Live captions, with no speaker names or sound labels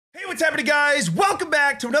What's happening, guys? Welcome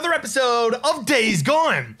back to another episode of Days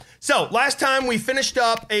Gone. So, last time we finished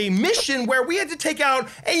up a mission where we had to take out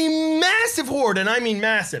a massive horde, and I mean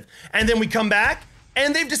massive. And then we come back,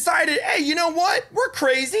 and they've decided, hey, you know what? We're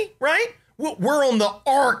crazy, right? We're on the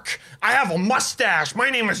Ark. I have a mustache. My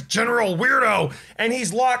name is General Weirdo. And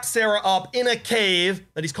he's locked Sarah up in a cave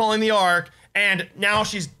that he's calling the Ark, and now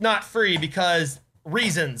she's not free because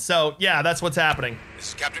reasons. So, yeah, that's what's happening. This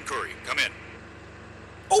is Captain Curry. Come in.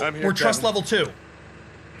 Oh, we're trust level 2.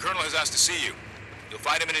 Colonel has asked to see you. You'll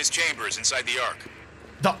find him in his chambers inside the Ark.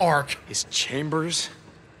 The Ark. His chambers?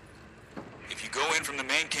 If you go in from the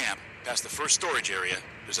main camp, past the first storage area,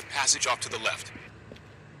 there's a passage off to the left.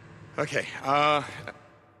 Okay, I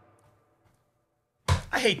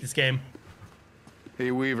hate this game.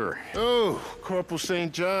 Hey, Weaver. Oh, Corporal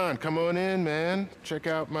St. John, come on in, man. Check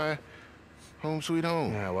out my home sweet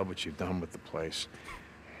home. Yeah, I love what you've done with the place.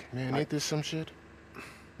 Man, ain't this some shit?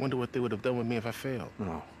 Wonder what they would have done with me if I failed.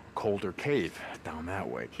 Oh, colder cave down that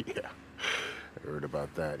way. Yeah, I heard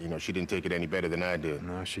about that. You know, she didn't take it any better than I did.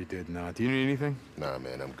 No, she did not. Do you need anything? Nah,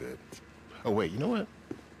 man, I'm good. Oh, wait, you know what?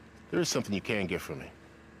 There is something you can get from me.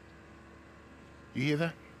 You hear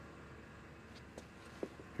that?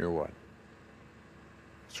 Hear what?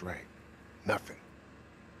 That's right. Nothing.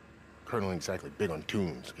 Colonel ain't exactly big on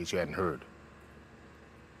tunes, in case you hadn't heard.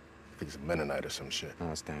 I think it's a Mennonite or some shit. No,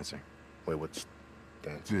 it's dancing. Wait, what's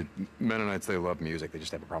dance? Dude, Mennonites, they love music. They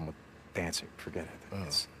just have a problem with dancing. Forget it. Oh,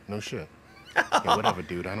 no shit. Yeah, whatever,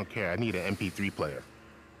 dude. I don't care. I need an MP3 player.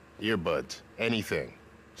 Earbuds. Anything.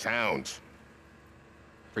 Sounds.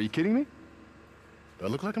 Are you kidding me? Do I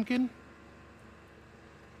look like I'm kidding?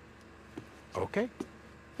 Okay.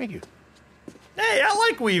 Thank you. Hey, I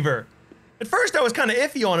like Weaver. At first I was kind of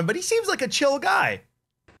iffy on him, but he seems like a chill guy.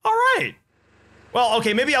 All right. Well,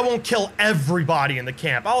 okay, maybe I won't kill everybody in the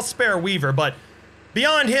camp. I'll spare Weaver, but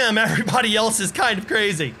beyond him, everybody else is kind of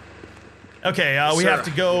crazy. Okay, we have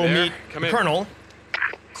to go meet the Colonel.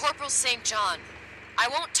 Corporal St. John, I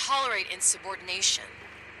won't tolerate insubordination.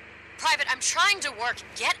 Private, I'm trying to work.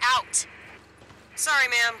 Get out. Sorry,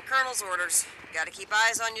 ma'am. Colonel's orders. Gotta keep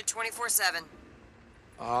eyes on you 24/7.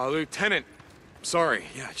 Lieutenant. Sorry.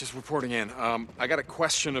 Yeah, just reporting in. I got a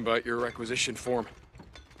question about your requisition form.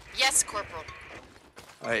 Yes, Corporal.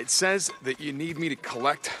 It says that you need me to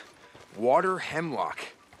collect water hemlock.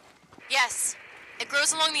 Yes. It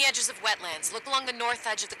grows along the edges of wetlands. Look along the north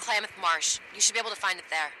edge of the Klamath Marsh. You should be able to find it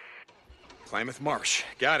there. Klamath Marsh.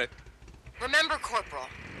 Got it. Remember, Corporal,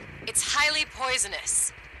 it's highly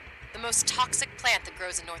poisonous. The most toxic plant that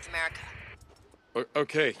grows in North America.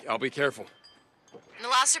 Okay, I'll be careful. And the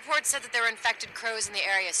last report said that there were infected crows in the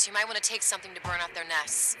area, so you might want to take something to burn out their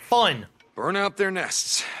nests. Fun. Burn out their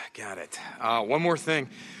nests. Got it. One more thing.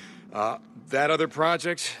 That other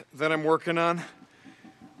project that I'm working on,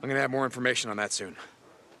 I'm gonna have more information on that soon.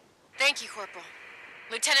 Thank you, Corporal.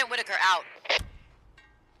 Lieutenant Whitaker out.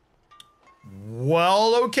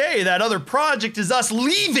 Well, okay, that other project is us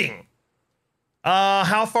leaving.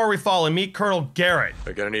 How far are we following? Meet Colonel Garrett.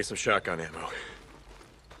 I'm gonna need some shotgun ammo.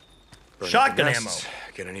 Shotgun ammo.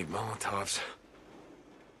 Gonna need Molotovs.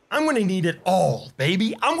 I'm gonna need it all,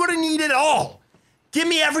 baby. I'm gonna need it all. Give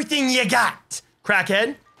me everything you got,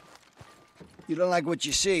 crackhead. You don't like what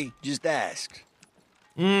you see, just ask.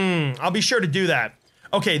 I'll be sure to do that.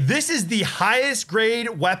 Okay, this is the highest grade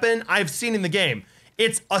weapon I've seen in the game.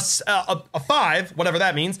 It's a 5, whatever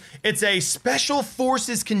that means. It's a Special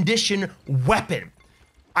Forces Condition weapon.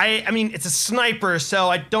 I mean, it's a sniper, so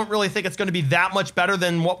I don't really think it's gonna be that much better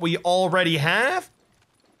than what we already have.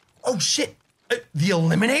 Oh shit, the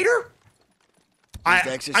Eliminator?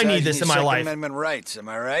 I need this in my life. Amendment rights, am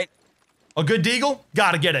I right? A good deagle?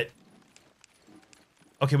 Gotta get it.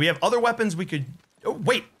 Okay, we have other weapons we could... Oh,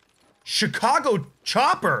 wait. Chicago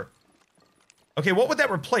Chopper. Okay, what would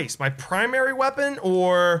that replace? My primary weapon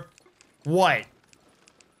or what?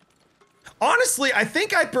 Honestly, I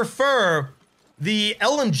think I prefer the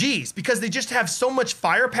LMGs because they just have so much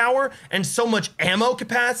firepower and so much ammo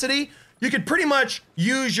capacity. You could pretty much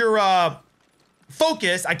use your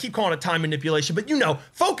focus, I keep calling it time manipulation, but you know,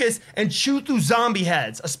 focus and shoot through zombie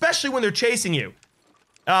heads, especially when they're chasing you.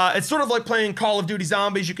 It's sort of like playing Call of Duty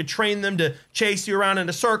Zombies. You could train them to chase you around in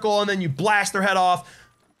a circle and then you blast their head off.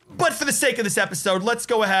 But for the sake of this episode, let's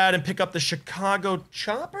go ahead and pick up the Chicago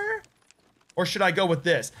Chopper? Or should I go with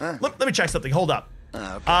this? Huh? Let me check something, hold up.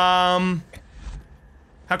 Okay. How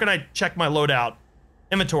can I check my loadout?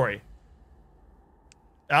 Inventory.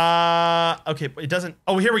 Okay, it doesn't,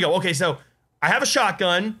 oh, here we go. Okay, so I have a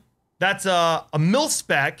shotgun. That's a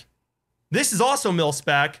mil-spec. This is also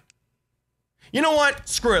mil-spec. You know what?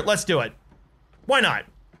 Screw it. Let's do it. Why not?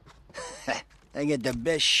 They get the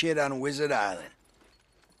best shit on Wizard Island.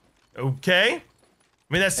 Okay.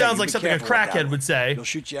 I mean, that sounds you like be something a careful with that crackhead one. would say. You'll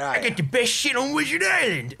shoot your eye I get out. the best shit on Wizard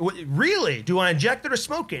Island. Really? Do I inject it or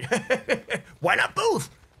smoke it? Why not both?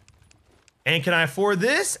 And can I afford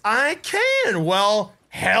this? I can. Well,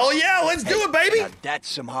 hell yeah, let's do it, baby. Now that's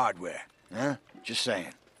some hardware, huh? Just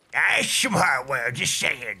saying. That's some hardware, just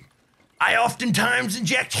saying. I oftentimes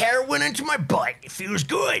inject heroin into my butt. It feels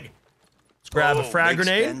good. Let's grab a frag big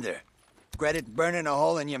grenade. spender. Credit burning a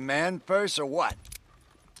hole in your man purse or what?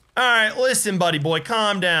 All right, listen, buddy boy,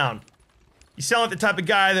 calm down. You sound like the type of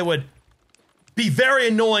guy that would be very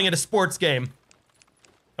annoying at a sports game.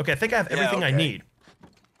 Okay, I think I have everything I okay. need.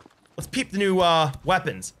 Let's peep the new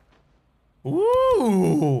weapons.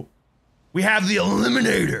 Ooh. We have the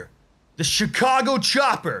Eliminator, the Chicago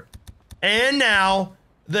Chopper, and now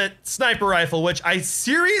the sniper rifle, which I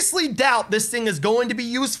seriously doubt this thing is going to be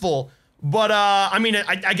useful. But, I mean,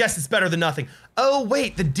 I guess it's better than nothing. Oh,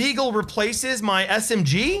 wait, the Deagle replaces my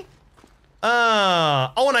SMG?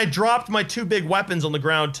 Oh, and I dropped my 2 big weapons on the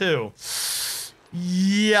ground, too.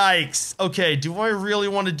 Yikes. Okay, do I really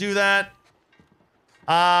want to do that?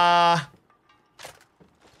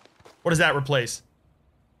 What does that replace?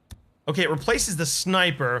 Okay, it replaces the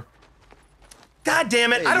sniper. God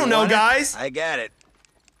damn it, Hey, I don't you know, want it? guys. I got it.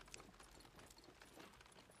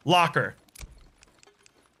 Locker.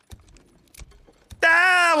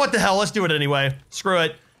 Ah, what the hell? Let's do it anyway. Screw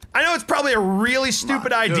it. I know it's probably a really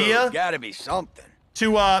stupid idea Dude, gotta be something.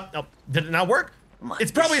 to, oh, did it not work? Come on,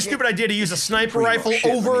 It's probably a this shit- stupid idea to use a this is sniper primo rifle shit,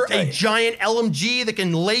 let me over tell a you. giant LMG that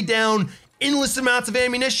can lay down endless amounts of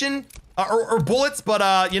ammunition or bullets,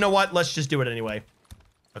 but you know what? Let's just do it anyway.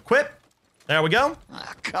 Equip. There we go.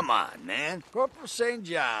 Ah, come on, man. Corporal St.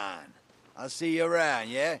 John. I'll see you around,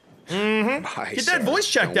 yeah? Get that voice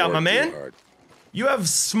checked out, my man. You have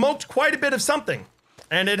smoked quite a bit of something,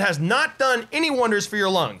 and it has not done any wonders for your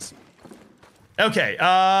lungs. Okay,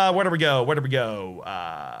 where do we go? Where do we go?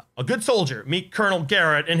 A good soldier. Meet Colonel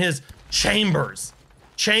Garrett in his chambers.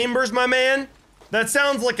 Chambers, my man? That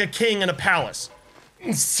sounds like a king in a palace.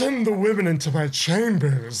 Send the women into my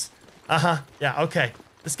chambers. Uh-huh, yeah, okay.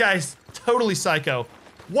 This guy's totally psycho.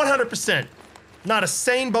 100%. Not a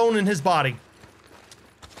sane bone in his body.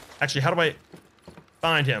 Actually, how do I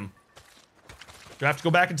find him? Do I have to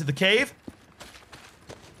go back into the cave?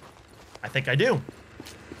 I think I do.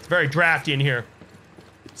 It's very drafty in here.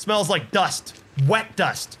 Smells like dust. Wet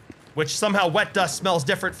dust. Which somehow wet dust smells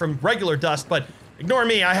different from regular dust, but ignore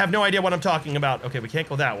me, I have no idea what I'm talking about. Okay, we can't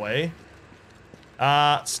go that way.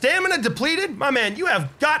 Stamina depleted? My man, you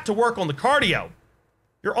have got to work on the cardio.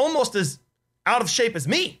 You're almost as out of shape as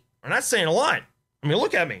me. And that's saying a lot. I mean,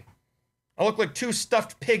 look at me. I look like 2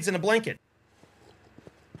 stuffed pigs in a blanket.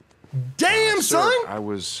 Damn, son!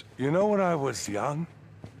 You know, when I was young,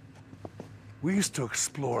 we used to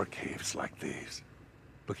explore caves like these,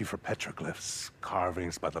 looking for petroglyphs,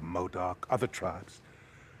 carvings by the Modoc, other tribes,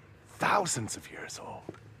 thousands of years old.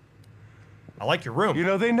 I like your room. You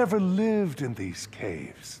know, they never lived in these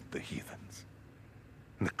caves, the heathens,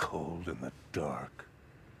 in the cold and the dark.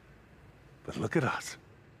 But look at us.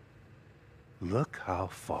 Look how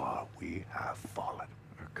far we have fallen.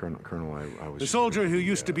 Colonel, I was... The soldier who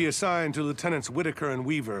used to be assigned to Lieutenants Whitaker and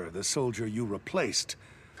Weaver, the soldier you replaced,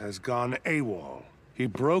 has gone AWOL. He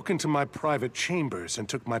broke into my private chambers and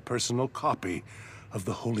took my personal copy of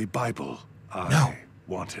the Holy Bible. I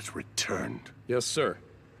want it returned. Yes, sir.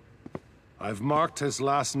 I've marked his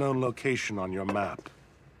last known location on your map.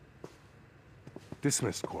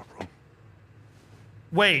 Dismissed, Corporal.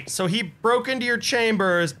 Wait, so he broke into your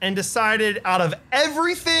chambers and decided out of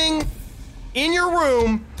everything in your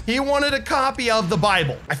room, he wanted a copy of the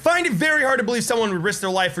Bible. I find it very hard to believe someone would risk their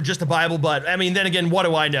life for just a Bible, but I mean, then again, what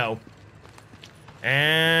do I know?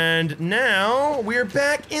 And now we're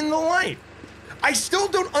back in the light. I still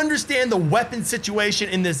don't understand the weapon situation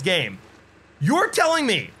in this game. You're telling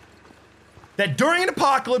me that during an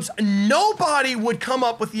apocalypse, nobody would come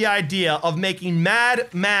up with the idea of making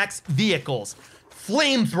Mad Max vehicles,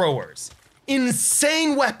 flamethrowers,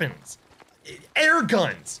 insane weapons, air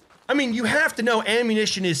guns. I mean, you have to know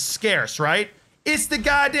ammunition is scarce, right? It's the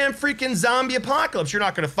goddamn freaking zombie apocalypse. You're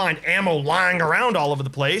not gonna find ammo lying around all over the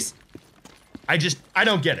place. I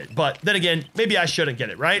don't get it. But then again, maybe I shouldn't get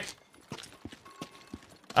it, right?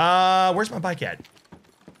 Where's my bike at?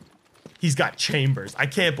 He's got chambers. I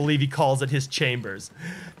can't believe he calls it his chambers.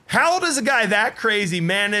 How does a guy that crazy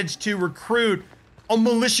manage to recruit a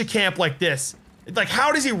militia camp like this? Like,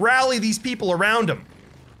 how does he rally these people around him?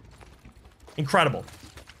 Incredible.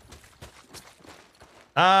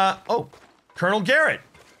 Oh, Colonel Garrett.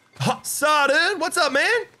 Saw, dude. What's up,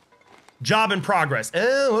 man? Job in progress.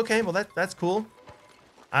 Oh, okay, well that's cool.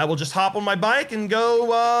 I will just hop on my bike and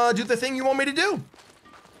go do the thing you want me to do.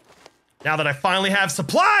 Now that I finally have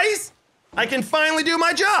supplies, I can finally do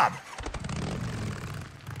my job.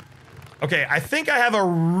 Okay, I think I have a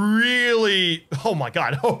really, oh my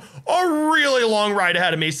God, a really long ride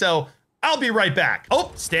ahead of me, so I'll be right back.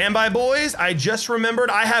 Oh, stand by, boys. I just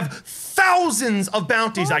remembered I have thousands of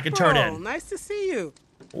bounties I could turn in. Nice to see you.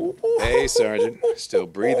 Hey, Sergeant. Still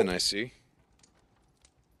breathing, I see.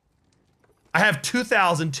 I have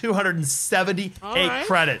 2,278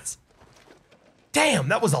 credits. Damn,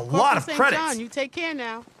 that was a lot of credits. John, you take care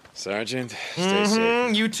now. Sergeant, stay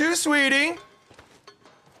safe. You too, sweetie.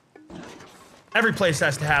 Every place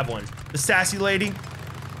has to have one. The sassy lady,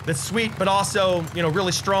 that's sweet, but also, you know,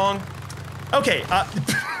 really strong. Okay, here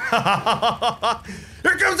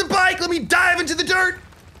comes the bike. Let me dive into the dirt.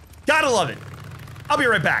 Gotta love it. I'll be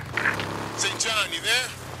right back. St. John, you there?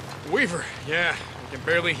 Weaver, yeah. I can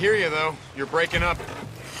barely hear you, though. You're breaking up.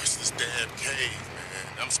 It's this damn cave,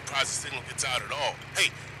 man. I'm surprised the signal gets out at all. Hey,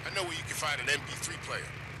 I know where you can find an MP3 player.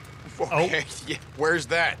 Okay, yeah. Where's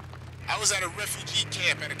that? I was at a refugee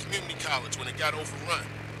camp at a community college when it got overrun.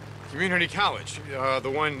 Community college? The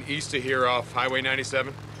one east of here off Highway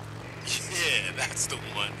 97? Yeah, that's the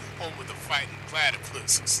one. Home with the fighting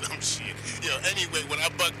platypus or some shit. Yo, anyway, when I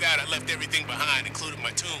bugged out, I left everything behind, including my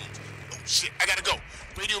tunes. Oh, shit, I gotta go.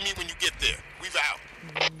 Radio me when you get there. We've out.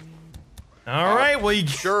 All right, well, you...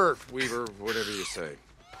 Sure, Weaver, whatever you say.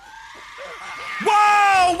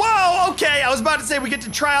 Whoa, whoa, okay. I was about to say we get to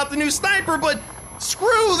try out the new sniper, but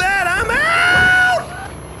screw that, I'm out!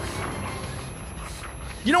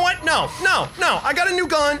 You know what? No. I got a new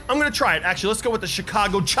gun. I'm gonna try it. Actually, let's go with the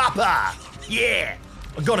Chicago Chopper. Yeah,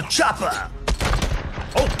 I'll go to Chopper.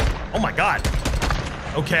 Oh my God.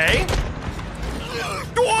 Okay.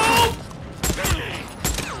 Whoa!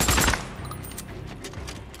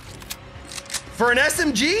 For an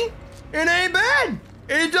SMG, it ain't bad.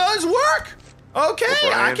 It does work. Okay,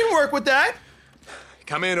 O'Brien. I can work with that.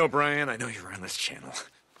 Come in, O'Brien. I know you're on this channel.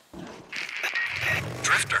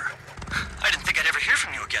 Drifter, I didn't think I'd ever hear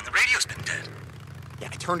from you again. The radio's been dead. Yeah,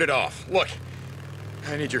 I turned it off. Look,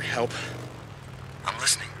 I need your help. I'm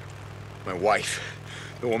listening. My wife,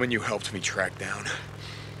 the woman you helped me track down.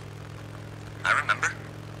 I remember.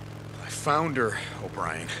 I found her,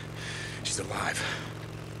 O'Brien. She's alive.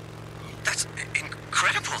 That's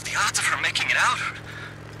incredible. The odds of her making it out.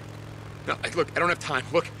 No, look, I don't have time.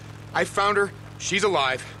 Look, I found her. She's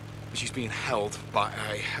alive. But she's being held by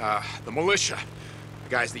the militia. The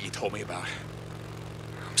guys that you told me about.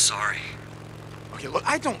 I'm sorry. Okay, look,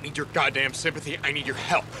 I don't need your goddamn sympathy. I need your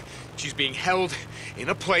help. She's being held in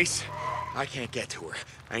a place I can't get to her.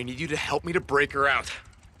 I need you to help me to break her out.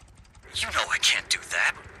 You know I can't do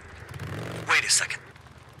that. Wait a second.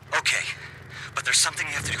 Okay, but there's something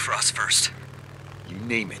you have to do for us first. You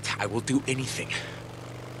name it. I will do anything.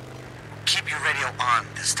 Keep your radio on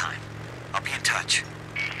this time. I'll be in touch.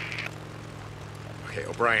 Okay,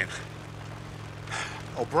 O'Brien.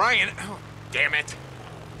 O'Brien! Oh, damn it.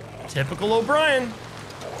 Typical O'Brien.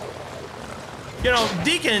 You know,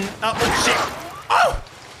 Deacon, oh shit. Oh!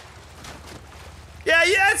 Yeah,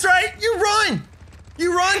 that's right. You run,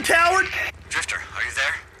 coward. Drifter, are you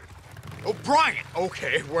there? O'Brien!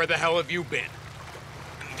 Okay, where the hell have you been?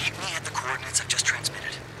 Meet me at the coordinates I've just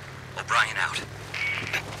transmitted. O'Brien out.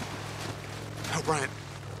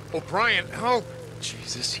 O'Brien, oh,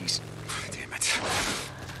 Jesus, damn it.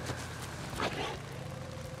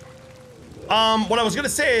 What I was gonna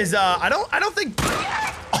say is, I don't think,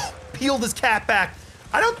 oh, peeled his cap back.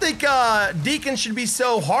 I don't think, Deacon should be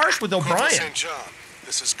so harsh with O'Brien. St. John,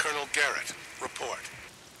 this is Colonel Garrett. Report.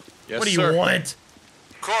 Yes, what do sir. you want?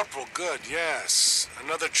 Corporal, good, yes.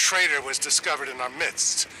 Another traitor was discovered in our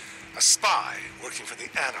midst. A spy working for the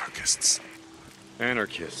anarchists.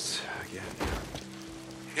 Anarchists, again.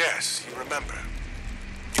 Yes, you remember.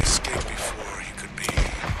 He escaped before he could be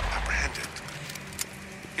apprehended.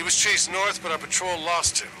 He was chased north, but our patrol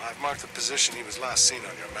lost him. I've marked the position he was last seen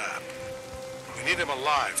on your map. We need him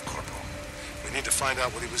alive, Corporal. We need to find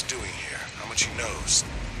out what he was doing here, how much he knows,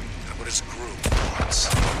 and what his group wants.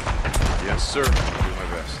 Yes, sir. I'll do my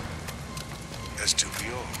best. As do we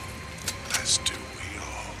all. As do we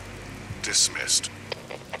all. Dismissed.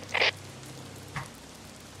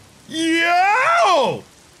 Yo!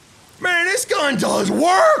 Man, this gun does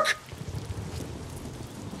work!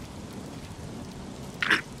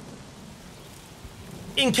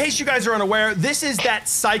 In case you guys are unaware, this is that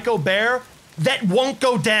psycho bear that won't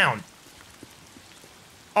go down.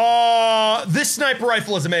 This sniper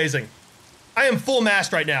rifle is amazing. I am full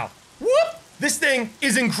mast right now. Whoop! This thing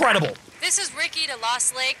is incredible. This is Ricky to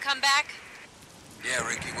Lost Lake. Come back. Yeah,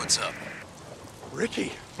 Ricky, what's up?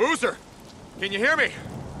 Ricky! Boozer! Can you hear me?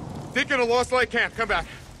 Deacon of Lost Lake Camp, come back.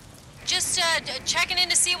 Just checking in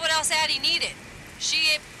to see what else Addie needed.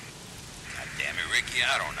 She... God damn it, Ricky,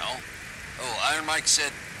 I don't know. Oh, Iron Mike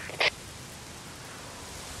said...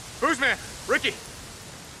 Booze man! Ricky!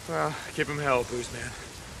 Well, give him hell, Booze man.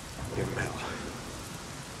 Give him hell.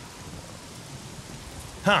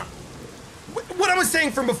 Huh. What I was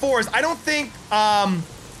saying from before is I don't think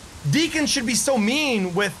Deacon should be so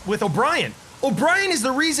mean with O'Brien. O'Brien is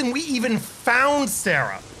the reason we even found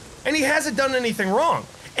Sarah, and he hasn't done anything wrong.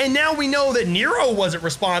 And now we know that Nero wasn't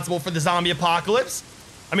responsible for the zombie apocalypse.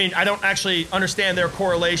 I mean, I don't actually understand their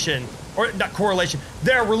correlation, or not correlation,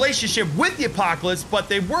 their relationship with the apocalypse, but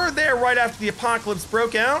they were there right after the apocalypse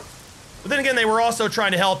broke out. But then again, they were also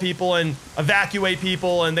trying to help people and evacuate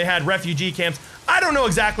people, and they had refugee camps. I don't know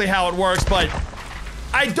exactly how it works, but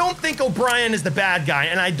I don't think O'Brien is the bad guy,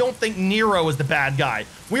 and I don't think Nero is the bad guy.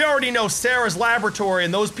 We already know Sarah's laboratory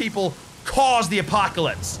and those people caused the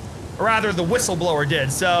apocalypse. Or rather, the whistleblower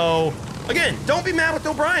did. So, again, don't be mad with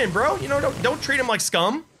O'Brien, bro. You know, don't treat him like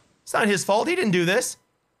scum. It's not his fault. He didn't do this.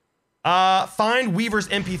 Find Weaver's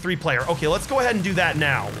MP3 player. Okay, let's go ahead and do that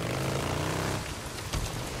now.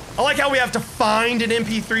 I like how we have to find an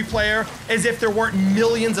MP3 player as if there weren't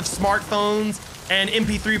millions of smartphones and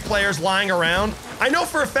MP3 players lying around. I know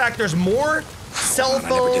for a fact there's more cell phones I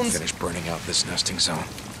never did finish burning out this nesting zone.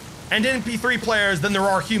 and MP3 players than there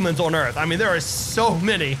are humans on Earth. I mean, there are so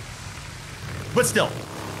many. But still,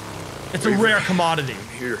 it's a rare commodity.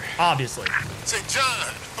 Here. Obviously. St. John.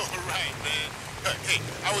 All right, man. Hey,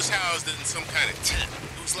 I was housed in some kind of tent.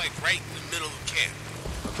 It was like right in the middle of camp.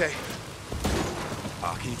 Okay.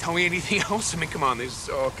 Can you tell me anything else? I mean, come on, these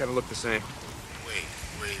all kind of look the same. Wait.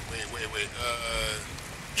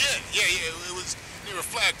 Yeah. It was near a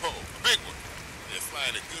flagpole, a big one. They're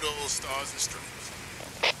flying the good old stars and stripes.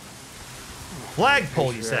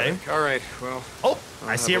 Flagpole, you say? All right, well. Oh,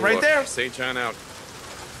 I see it right there. St. John out.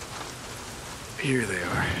 Here they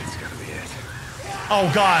are. It's gotta be it.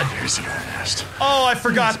 Oh God. There's an nest. Oh, I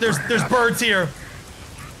forgot. There's birds here.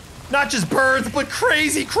 Not just birds, but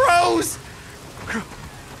crazy crows.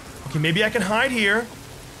 Okay, maybe I can hide here,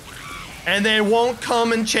 and they won't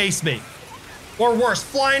come and chase me. Or worse,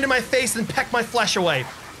 fly into my face and peck my flesh away.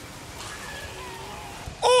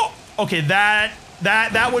 Oh, okay, that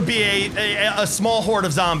would be a small horde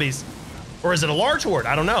of zombies. Or is it a large horde?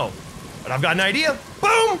 I don't know. But I've got an idea.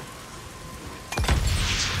 Boom!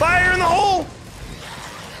 Fire in the hole!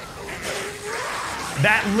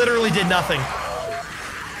 That literally did nothing.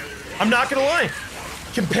 I'm not gonna lie.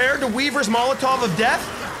 Compared to Weaver's Molotov of Death,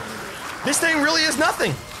 this thing really is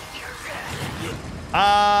nothing.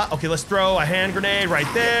 Okay, let's throw a hand grenade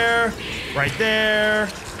right there,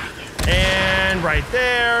 and right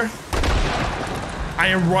there. I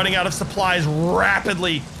am running out of supplies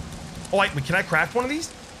rapidly. Oh, wait, can I craft one of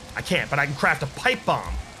these? I can't, but I can craft a pipe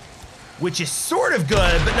bomb, which is sort of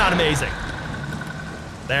good, but not amazing.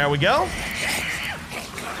 There we go.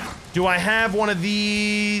 Do I have one of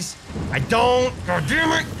these? I don't. God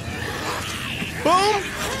damn it. Boom.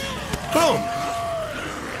 Boom.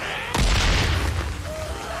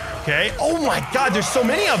 Okay. Oh my God, there's so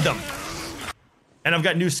many of them. And I've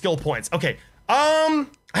got new skill points. Okay. I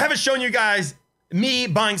haven't shown you guys me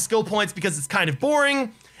buying skill points because it's kind of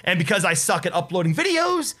boring and because I suck at uploading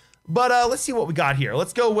videos. But let's see what we got here.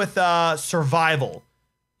 Let's go with survival.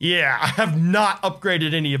 Yeah, I have not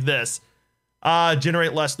upgraded any of this.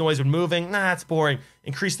 Generate less noise when moving. Nah, that's boring.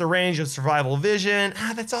 Increase the range of survival vision.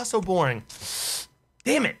 That's also boring.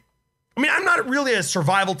 Damn it. I mean, I'm not really a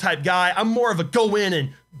survival type guy. I'm more of a go in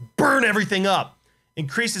and burn everything up.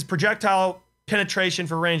 Increases projectile penetration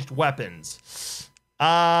for ranged weapons.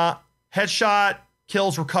 Headshot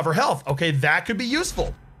kills recover health. Okay, that could be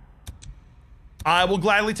useful. I will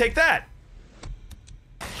gladly take that.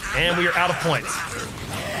 And we are out of points.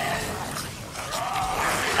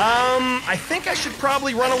 I think I should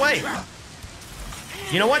probably run away.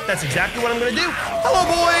 You know what? That's exactly what I'm gonna do. Hello,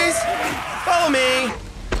 boys. Follow me.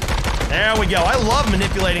 There we go. I love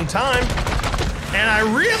manipulating time. And I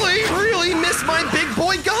really miss my big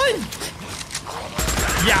boy gun.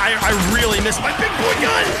 Yeah, I really miss my big boy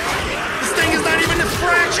gun. This thing is not even a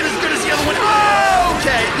fraction as good as the other one. Oh,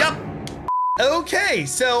 okay, yep. Okay,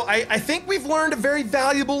 so I think we've learned a very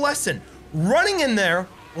valuable lesson. Running in there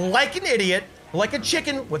like an idiot, like a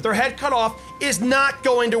chicken with their head cut off, is not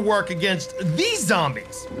going to work against these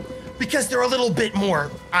zombies. Because they're a little bit more,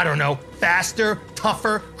 I don't know, faster,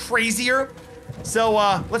 tougher, crazier. So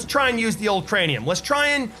let's try and use the old cranium. Let's try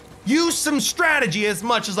and use some strategy, as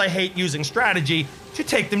much as I hate using strategy, to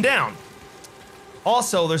take them down.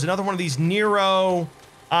 Also, there's another one of these Nero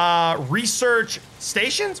research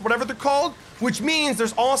stations, whatever they're called, which means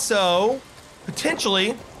there's also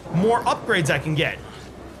potentially more upgrades I can get.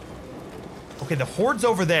 Okay, the Horde's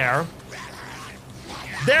over there.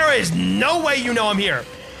 There is no way you know I'm here.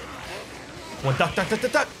 One, duck, duck, duck,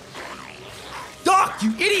 duck, duck. Duck,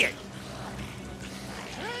 you idiot!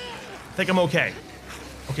 I think I'm okay.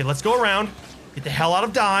 Okay, let's go around. Get the hell out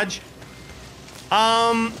of Dodge.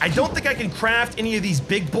 I don't think I can craft any of these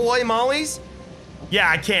big boy mollies. Yeah,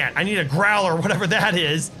 I can't. I need a growler, whatever that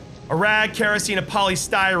is. A rag, kerosene, a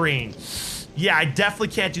polystyrene. Yeah, I definitely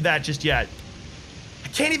can't do that just yet. I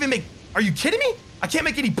can't even make, are you kidding me? I can't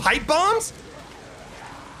make any pipe bombs?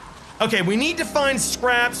 Okay, we need to find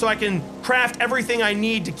scrap so I can craft everything I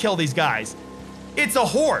need to kill these guys. It's a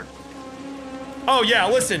horde. Oh yeah,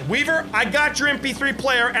 listen, Weaver, I got your MP3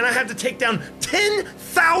 player and I had to take down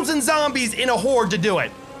 10,000 zombies in a horde to do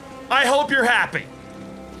it. I hope you're happy.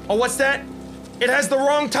 Oh, what's that? It has the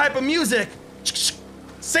wrong type of music.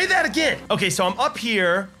 Say that again. Okay, so I'm up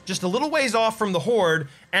here, just a little ways off from the horde,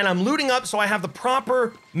 and I'm looting up so I have the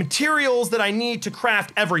proper materials that I need to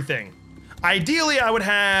craft everything. Ideally, I would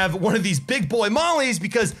have one of these big boy mollies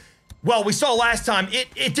because, well, we saw last time,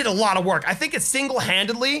 it did a lot of work. I think it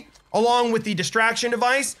single-handedly, along with the distraction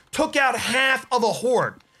device, took out half of a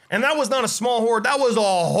horde. And that was not a small horde, that was a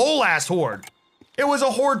whole ass horde. It was a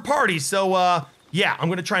horde party, so yeah, I'm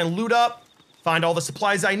gonna try and loot up, find all the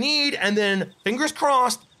supplies I need, and then, fingers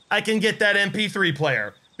crossed, I can get that MP3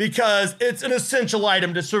 player. Because it's an essential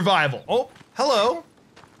item to survival. Oh, hello.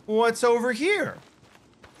 What's over here?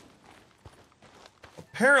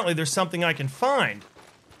 Apparently there's something I can find.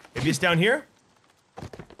 Maybe it's down here?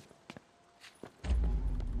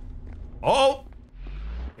 Oh,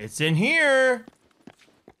 it's in here.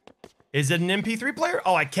 Is it an MP3 player?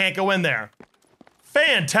 Oh, I can't go in there.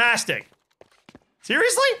 Fantastic.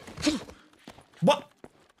 Seriously? What?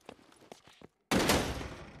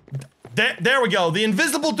 There we go, the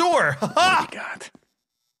invisible door. Ha! God.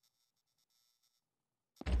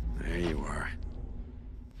 There you are.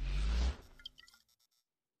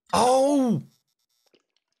 Oh!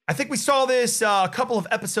 I think we saw this a couple of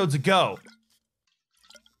episodes ago.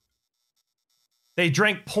 They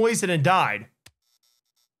drank poison and died.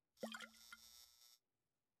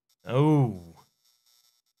 Oh.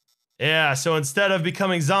 Yeah, so instead of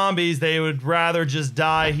becoming zombies, they would rather just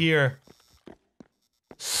die here.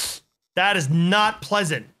 That is not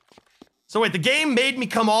pleasant. So wait, the game made me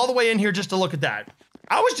come all the way in here just to look at that.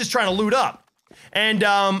 I was just trying to loot up. And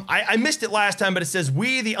I missed it last time, but it says,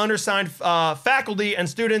 we, the undersigned faculty and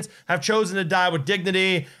students, have chosen to die with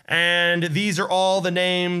dignity, and these are all the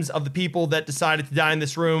names of the people that decided to die in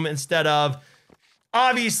this room instead of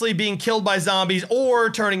obviously being killed by zombies or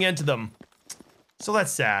turning into them. So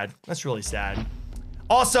that's sad. That's really sad.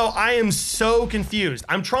 Also, I am so confused.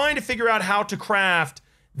 I'm trying to figure out how to craft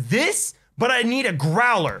this, but I need a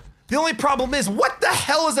growler. The only problem is, what the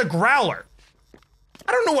hell is a growler?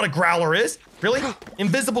 I don't know what a growler is. Really?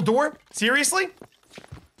 Invisible door? Seriously?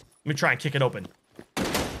 Let me try and kick it open.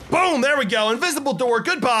 Boom, there we go. Invisible door,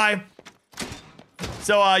 goodbye.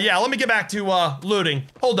 So, yeah, let me get back to, looting.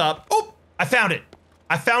 Hold up. Oh, I found it.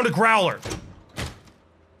 I found a growler.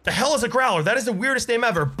 The hell is a growler? That is the weirdest name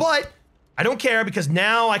ever, but I don't care because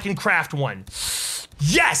now I can craft one.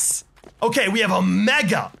 Yes! Okay, we have a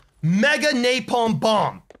mega napalm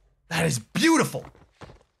bomb. That is beautiful.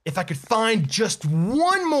 If I could find just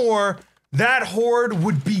one more, that horde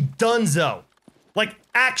would be donezo. Like,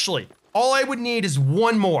 actually, all I would need is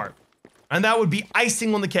one more. And that would be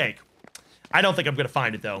icing on the cake. I don't think I'm gonna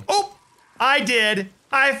find it though. Oh, I did.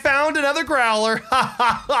 I found another growler. Ha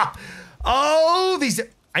ha ha. Oh,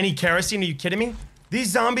 I need kerosene, are you kidding me? These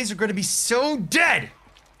zombies are gonna be so dead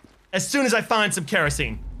as soon as I find some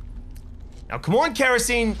kerosene. Now, come on,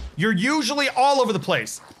 kerosene. You're usually all over the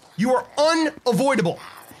place. You are unavoidable.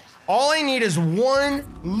 All I need is one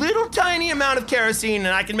little tiny amount of kerosene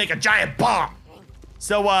and I can make a giant bomb.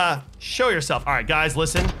 So, show yourself. All right, guys,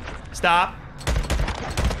 listen. Stop.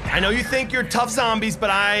 I know you think you're tough zombies, but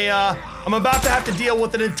I'm about to have to deal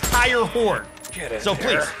with an entire horde. So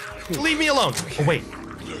please, leave me alone. Oh, wait.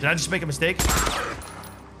 Did I just make a mistake?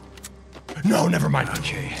 No, never mind.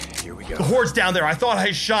 Okay, here we go. The horde's down there. I thought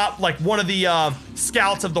I shot like one of the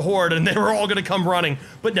scouts of the horde and they were all gonna come running.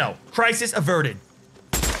 But no, crisis averted.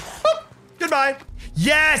 Boop. Goodbye.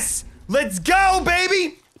 Yes, let's go,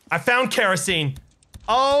 baby. I found kerosene.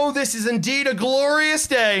 Oh, this is indeed a glorious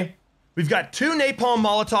day. We've got 2 napalm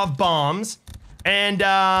Molotov bombs. And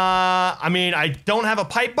I mean, I don't have a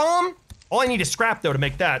pipe bomb. All I need is scrap though to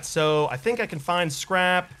make that. So I think I can find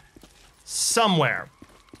scrap somewhere.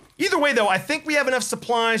 Either way, though, I think we have enough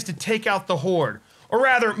supplies to take out the Horde. Or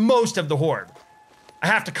rather, most of the Horde. I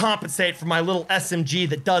have to compensate for my little SMG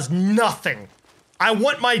that does nothing. I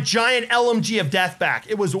want my giant LMG of death back.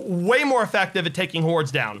 It was way more effective at taking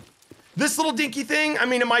Hordes down. This little dinky thing, I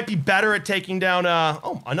mean, it might be better at taking down,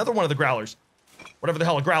 oh, another one of the Growlers. Whatever the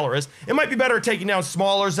hell a Growler is. It might be better at taking down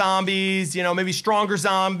smaller zombies, you know, maybe stronger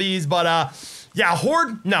zombies, but, yeah,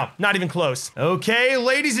 Horde? No, not even close. Okay,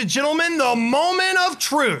 ladies and gentlemen, the moment of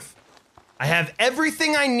truth. I have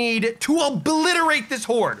everything I need to obliterate this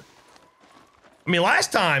Horde. I mean,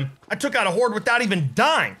 last time, I took out a Horde without even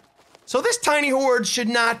dying. So this tiny Horde should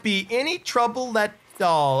not be any trouble at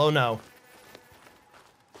all. Oh, no.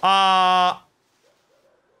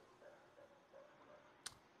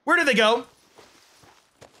 Where did they go?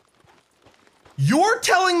 You're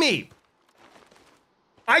telling me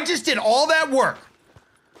I just did all that work,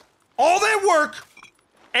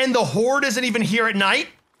 and the Horde isn't even here at night?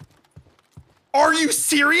 Are you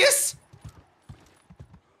serious?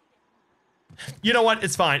 You know what?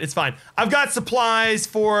 It's fine. It's fine. I've got supplies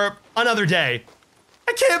for another day.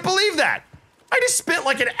 I can't believe that. I just spent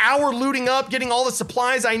like an hour looting up, getting all the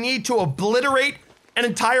supplies I need to obliterate an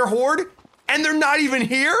entire Horde, and they're not even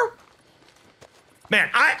here? Man,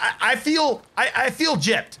 I feel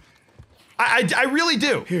gypped. I really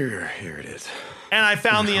do. Here it is. And I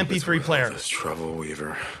found the MP3 player. This trouble,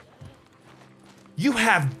 Weaver. You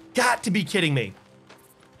have got to be kidding me.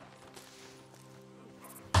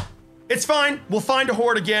 It's fine. We'll find a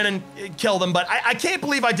Horde again and kill them, but I can't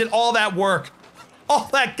believe I did all that work. All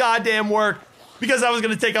that goddamn work because I was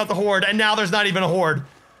gonna take out the Horde, and now there's not even a Horde.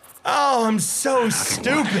 Oh, I'm so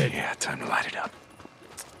stupid. Yeah, time to light it up.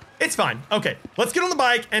 It's fine. Okay, let's get on the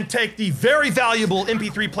bike and take the very valuable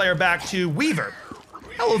MP3 player back to Weaver.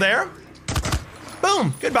 Hello there.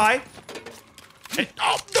 Boom, goodbye. And,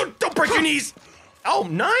 oh, don't break your knees. Oh,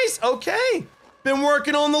 nice, okay. Been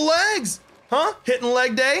working on the legs, huh? Hitting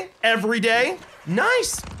leg day every day.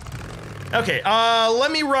 Nice. Okay,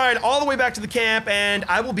 let me ride all the way back to the camp and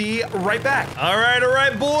I will be right back. All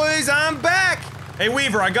right, boys, I'm back. Hey,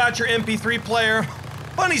 Weaver, I got your MP3 player.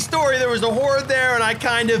 Funny story, there was a Horde there and I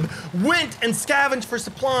kind of went and scavenged for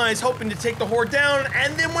supplies hoping to take the Horde down,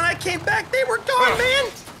 and then when I came back, they were gone,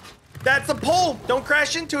 man. That's a pole. Don't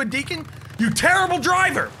crash into a Deacon, you terrible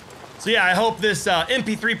driver. So yeah, I hope this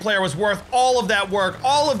MP3 player was worth all of that work,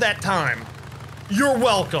 all of that time. You're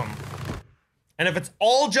welcome. And if it's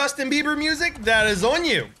all Justin Bieber music, that is on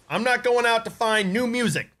you. I'm not going out to find new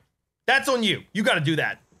music. That's on you. You gotta do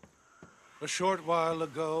that. A short while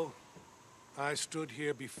ago, I stood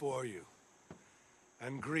here before you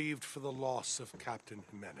and grieved for the loss of Captain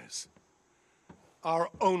Jimenez, our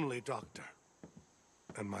only doctor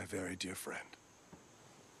and my very dear friend.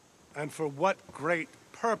 And for what great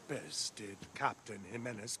purpose did Captain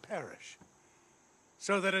Jimenez perish?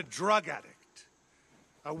 So that a drug addict,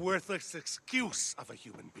 a worthless excuse of a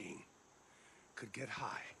human being, could get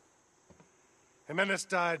high. Jimenez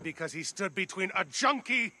died because he stood between a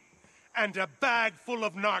junkie and a bag full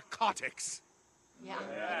of narcotics. Yeah.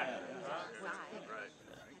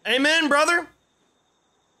 Amen, brother.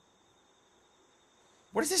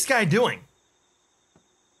 What is this guy doing?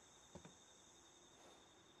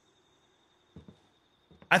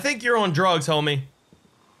 I think you're on drugs, homie.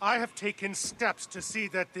 I have taken steps to see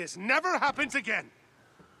that this never happens again.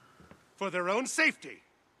 For their own safety,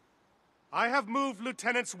 I have moved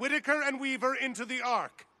Lieutenants Whitaker and Weaver into the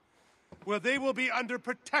Ark, where they will be under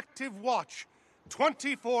protective watch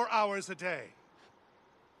 24 hours a day.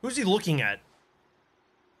 Who's he looking at?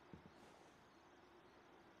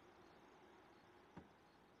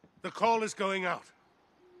 The call is going out.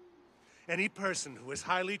 Any person who has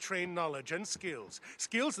highly trained knowledge and skills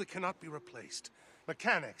that cannot be replaced,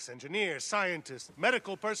 mechanics, engineers, scientists,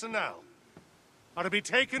 medical personnel, are to be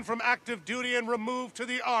taken from active duty and removed to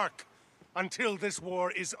the Ark until this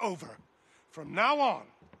war is over. From now on,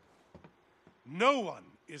 no one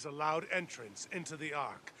is allowed entrance into the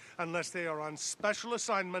Ark unless they are on special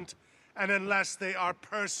assignment and unless they are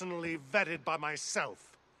personally vetted by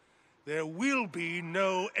myself. There will be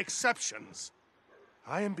no exceptions.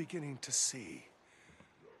 I am beginning to see,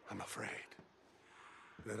 I'm afraid,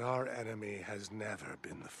 that our enemy has never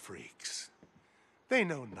been the freaks. They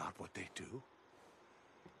know not what they do.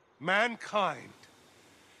 Mankind,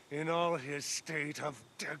 in all his state of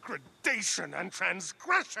degradation and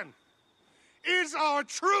transgression, is our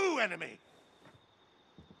true enemy.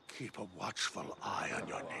 Keep a watchful eye on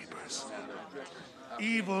your neighbors.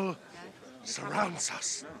 Evil surrounds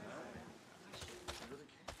us.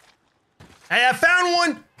 Hey, I found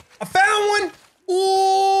one! I found one!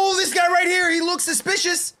 Ooh, this guy right here, he looks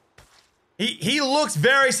suspicious. He looks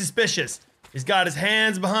very suspicious. He's got his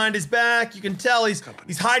hands behind his back. You can tell he's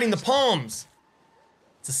hiding the palms.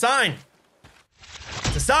 It's a sign.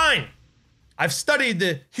 It's a sign. I've studied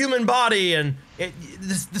the human body and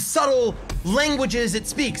the subtle languages it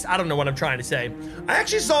speaks. I don't know what I'm trying to say. I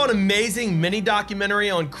actually saw an amazing mini documentary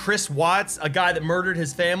on Chris Watts, a guy that murdered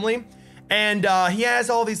his family. And he has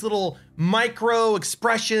all these little micro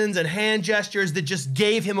expressions and hand gestures that just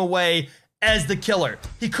gave him away as the killer.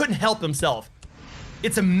 He couldn't help himself.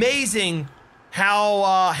 It's amazing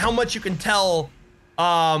how much you can tell.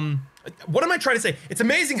 What am I trying to say? It's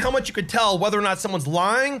amazing how much you could tell whether or not someone's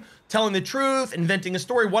lying, telling the truth, inventing a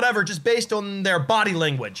story, whatever, just based on their body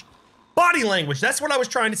language. Body language, that's what I was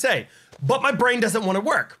trying to say. But my brain doesn't want to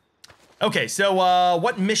work. Okay, so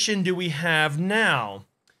what mission do we have now?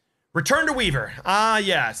 Return to Weaver. Ah,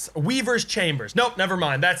 yes. Weaver's chambers. Nope, never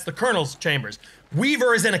mind. That's the Colonel's chambers.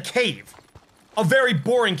 Weaver is in a cave. A very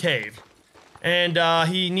boring cave. And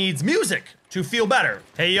he needs music to feel better.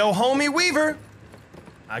 Hey, yo, homie Weaver.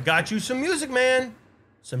 I got you some music, man.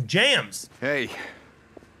 Some jams. Hey.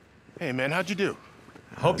 Hey, man, how'd you do?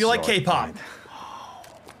 I hope you like K-pop.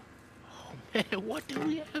 Hey, what do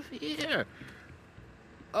we have here?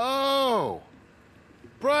 Oh.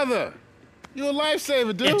 Brother. You a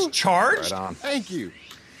lifesaver, dude. It's charged? Right on. Thank you.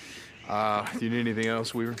 Do you need anything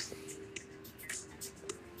else, Weaver?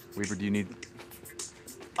 Weaver, do you need...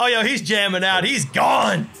 Oh, yo, he's jamming out. He's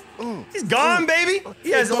gone. He's gone, baby.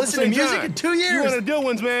 He hasn't listened to music in 2 years. You one of the good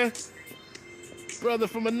ones, man. Brother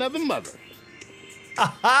from another mother.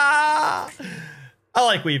 I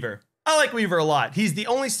like Weaver. I like Weaver a lot. He's the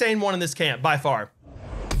only sane one in this camp, by far.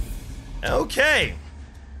 Okay.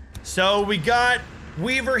 So we got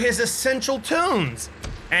Weaver his essential tunes.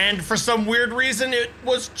 And for some weird reason, it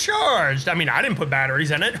was charged. I mean, I didn't put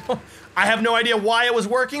batteries in it. I have no idea why it was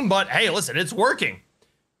working, but hey, listen, it's working.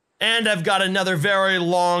 And I've got another very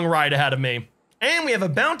long ride ahead of me. And we have a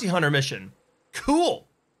bounty hunter mission. Cool.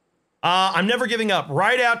 I'm never giving up.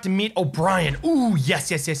 Ride out to meet O'Brien. Ooh,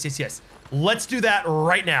 yes. Let's do that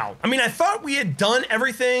right now. I mean, I thought we had done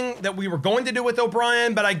everything that we were going to do with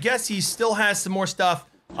O'Brien, but I guess he still has some more stuff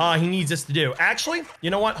he needs us to do. Actually,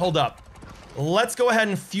 you know what? Hold up. Let's go ahead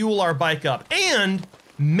and fuel our bike up. And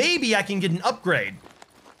maybe I can get an upgrade.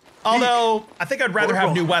 Although, I think I'd rather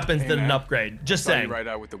have new weapons than an upgrade. Just saying. Right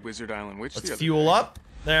out with the Wizard Island Witch. Let's fuel up.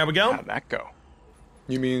 There we go. How'd that go?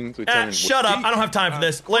 You mean Lieutenant... shut up. I don't have time for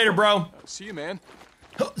this. Later, bro. See you, man.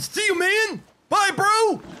 See you, man. Bye,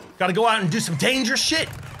 bro. Gotta go out and do some dangerous shit.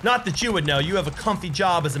 Not that you would know. You have a comfy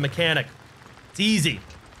job as a mechanic. It's easy.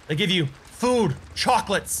 They give you food,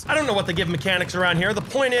 chocolates. I don't know what they give mechanics around here. The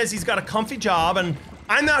point is, he's got a comfy job, and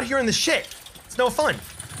I'm out here in the shit. It's no fun.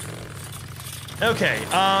 Okay,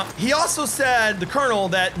 he also said, the Colonel,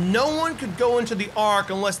 that no one could go into the Ark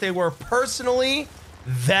unless they were personally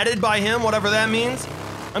vetted by him, whatever that means.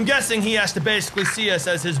 I'm guessing he has to basically see us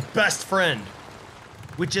as his best friend,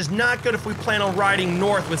 which is not good if we plan on riding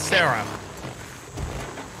north with Sarah.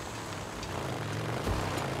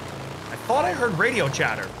 I thought I heard radio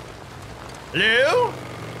chatter. Hello?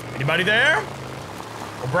 Anybody there?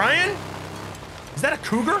 O'Brien? Is that a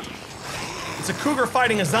cougar? It's a cougar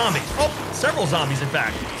fighting a zombie. Oh, several zombies, in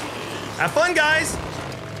fact. Have fun, guys.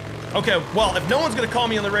 Okay, well, if no one's gonna call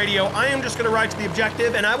me on the radio, I am just gonna ride to the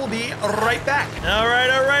objective, and I will be right back. All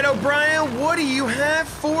right, O'Brien, what do you have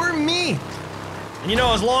for me? And you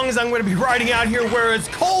know, as long as I'm gonna be riding out here where it's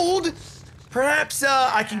cold, perhaps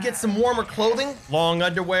I can get some warmer clothing, long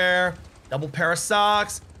underwear, double pair of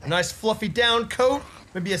socks, a nice fluffy down coat,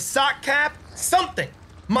 maybe a sock cap, something.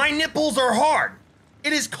 My nipples are hard.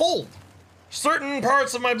 It is cold. Certain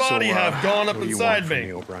parts of my body have gone up inside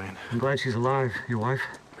me. O'Brien? I'm glad she's alive, your wife.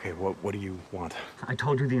 Okay, what do you want? I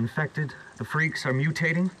told you the infected, the freaks are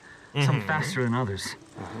mutating, some faster than others.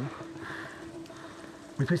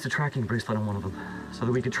 We placed a tracking bracelet on one of them so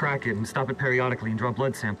that we could track it and stop it periodically and draw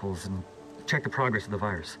blood samples and check the progress of the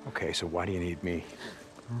virus. Okay, so why do you need me?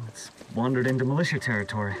 Well, it's wandered into militia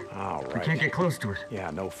territory. All right. We can't get close to it. Yeah,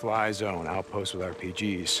 no-fly zone, outpost with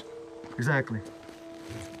RPGs. Exactly.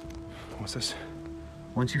 What's this?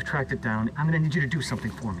 Once you've tracked it down, I'm gonna need you to do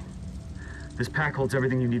something for me. This pack holds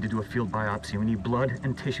everything you need to do a field biopsy. We need blood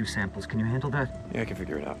and tissue samples. Can you handle that? Yeah, I can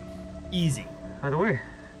figure it out. Easy. By the way,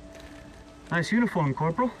 nice uniform,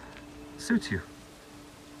 Corporal. Suits you.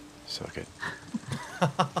 Suck it.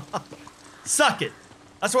 Suck it.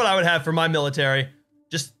 That's what I would have for my military.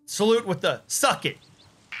 Just salute with the suck it.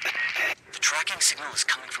 The tracking signal is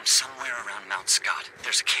coming from somewhere around Mount Scott.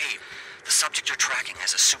 There's a cave. The subject you're tracking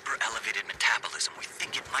has a super elevated metabolism. We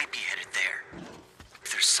think it might be headed there.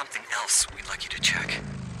 If there's something else we'd like you to check.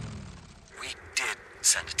 We did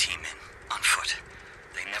send a team in. On foot.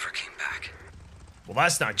 They never came back. Well,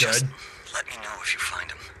 that's not good. Just let me know if you find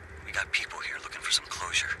them. We got people here looking for some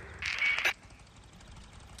closure.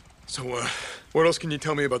 So, what else can you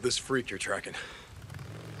tell me about this freak you're tracking?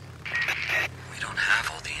 We don't have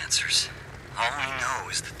all the answers. All we know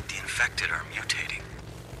is that the infected are mutating.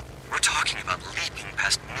 We're talking about leaping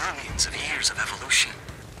past millions of years of evolution.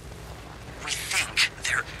 We think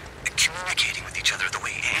they're communicating with each other the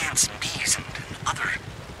way ants and bees and other...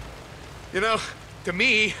 You know, to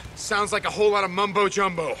me, sounds like a whole lot of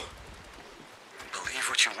mumbo-jumbo. Believe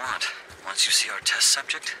what you want. Once you see our test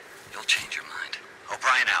subject, you'll change your mind.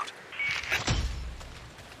 O'Brien out.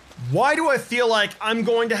 Why do I feel like I'm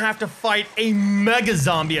going to have to fight a mega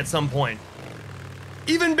zombie at some point?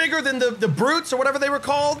 Even bigger than the brutes or whatever they were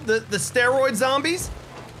called, the steroid zombies?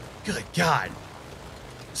 Good God.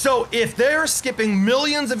 So if they're skipping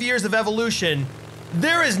millions of years of evolution,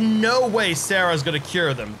 there is no way Sarah's gonna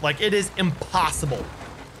cure them. Like, it is impossible.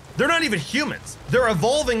 They're not even humans. They're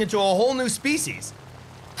evolving into a whole new species.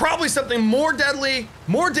 Probably something more deadly,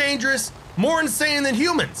 more dangerous, more insane than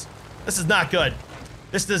humans. This is not good.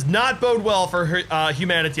 This does not bode well for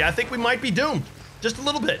humanity. I think we might be doomed. Just a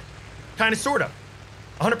little bit. Kind of, sort of.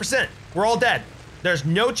 100%. We're all dead. There's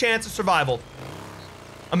no chance of survival.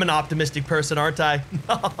 I'm an optimistic person, aren't I?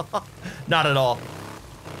 Not at all.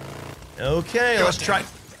 Okay, let's try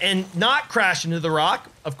and not crash into the rock,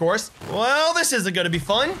 of course. Well, this isn't gonna be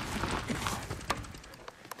fun.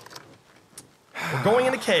 We're going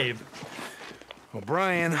in a cave.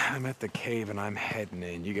 O'Brien, I'm at the cave and I'm heading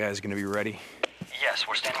in. You guys gonna be ready? Yes,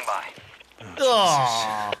 we're standing by.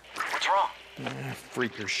 Oh, What's wrong?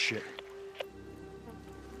 Freaker shit.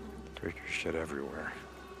 Freaker shit everywhere.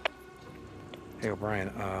 Hey,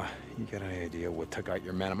 O'Brien, you got any idea what took out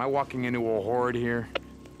your men? Am I walking into a horde here?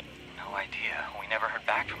 No idea. We never heard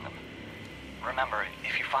back from them. Remember,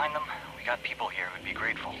 if you find them, we got people here who'd be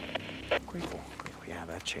grateful. Grateful. Yeah,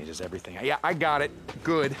 that changes everything. Yeah, I got it.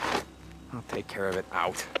 Good. I'll take care of it.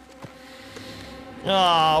 Out.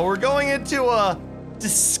 oh, we're going into a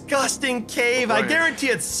disgusting cave. I Right. guarantee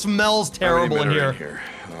it smells terrible in here.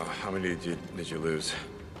 How many did you lose?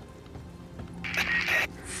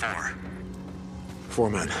 4. 4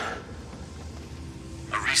 men.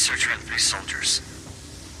 A researcher and 3 soldiers.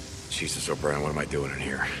 Jesus, O'Brien, what am I doing in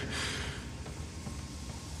here?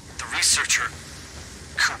 The researcher,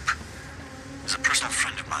 Coop, is a personal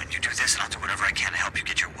friend of mine. You do this and I'll do whatever I can to help you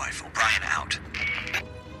get your wife. O'Brien out.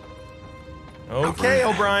 Okay,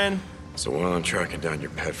 O'Brien. So while I'm tracking down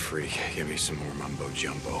your pet freak, give me some more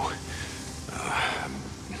mumbo-jumbo.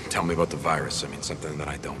 Tell me about the virus. I mean, something that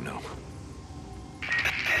I don't know.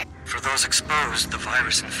 For those exposed, the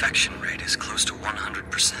virus infection rate is close to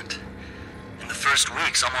 100%. In the first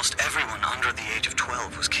weeks, almost everyone under the age of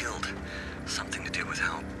 12 was killed. Something to do with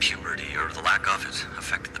how puberty, or the lack of it,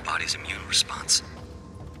 affected the body's immune response.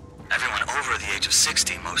 Everyone over the age of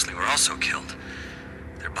 60 mostly were also killed.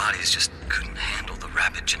 Their bodies just couldn't handle the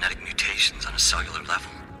rapid genetic mutations on a cellular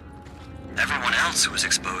level. Everyone else who is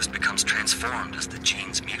exposed becomes transformed as the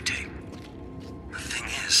genes mutate. The thing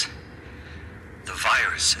is, the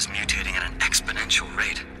virus is mutating at an exponential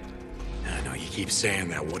rate. I know you keep saying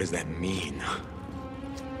that. What does that mean?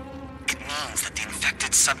 It means that the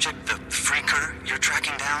infected subject, the freaker you're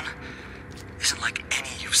tracking down, isn't like any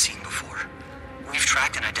you've seen before. We've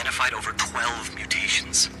tracked and identified over 12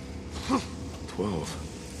 mutations. 12.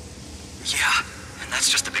 Yeah, and that's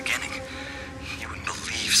just the beginning. You wouldn't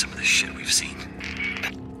believe some of the shit we've seen.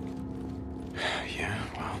 Yeah,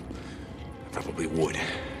 well, I probably would.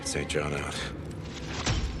 St. John out.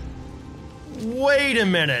 Wait a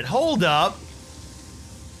minute, hold up.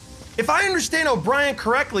 If I understand O'Brien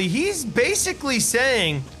correctly, he's basically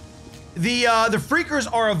saying the freakers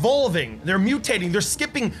are evolving, they're mutating, they're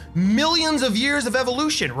skipping millions of years of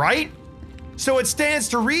evolution, right? So it stands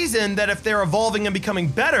to reason that if they're evolving and becoming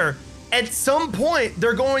better, at some point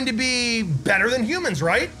they're going to be better than humans,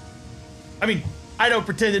 right? I mean, I don't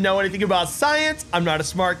pretend to know anything about science, I'm not a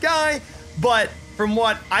smart guy, but from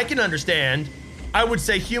what I can understand, I would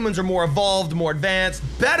say humans are more evolved, more advanced,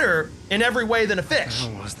 better in every way than a fish.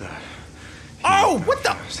 What was that? Oh, what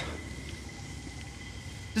the?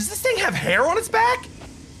 Does this thing have hair on its back?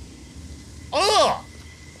 Ugh!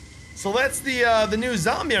 So that's the new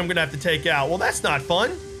zombie I'm gonna have to take out. Well, that's not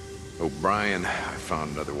fun. O'Brien, I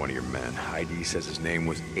found another one of your men. ID says his name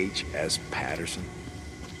was H.S. Patterson.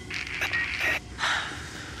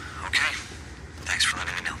 Okay. Thanks for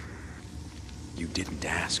letting me know. You didn't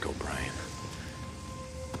ask, O'Brien.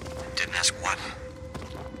 Didn't ask what?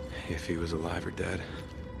 If he was alive or dead.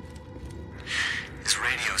 His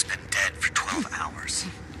radio's been dead for 12 hours.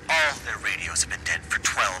 All their radios have been dead for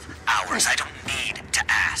 12 hours. I don't need to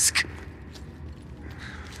ask.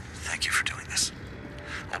 Thank you for doing this.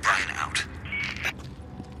 O'Brien out.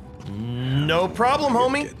 No problem,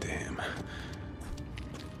 homie. Get to him.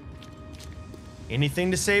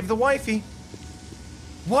 Anything to save the wifey.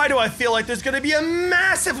 Why do I feel like there's gonna be a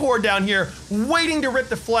massive horde down here waiting to rip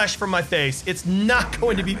the flesh from my face? It's not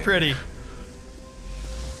going to be pretty.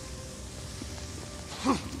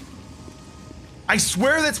 I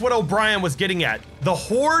swear that's what O'Brien was getting at. The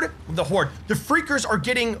freakers are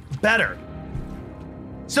getting better.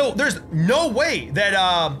 So there's no way that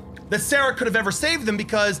that Sarah could have ever saved them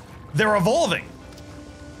because they're evolving.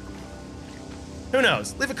 Who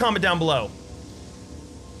knows? Leave a comment down below.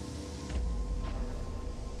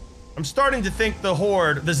 I'm starting to think the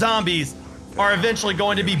horde, the zombies, are eventually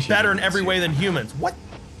going to be better in every way than humans. What?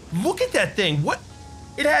 Look at that thing. What?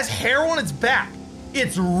 It has hair on its back.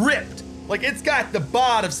 It's ripped. Like, it's got the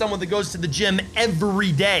bod of someone that goes to the gym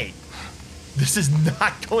every day. This is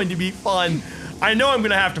not going to be fun. I know I'm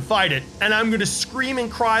gonna have to fight it, and I'm gonna scream and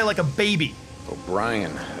cry like a baby.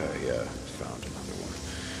 O'Brien, I found another one.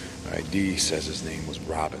 ID says his name was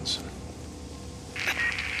Robinson.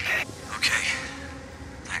 Okay.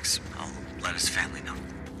 Thanks. I'll let his family know.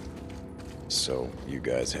 So, you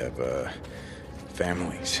guys have,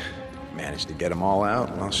 families. Managed to get them all out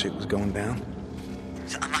while shit was going down?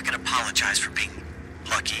 I'm not gonna apologize for being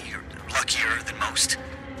lucky or luckier than most.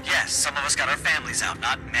 Yes, some of us got our families out.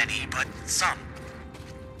 Not many, but some.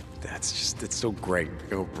 It's so great.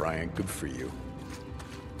 O'Brien, good for you.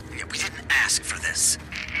 Yeah, we didn't ask for this.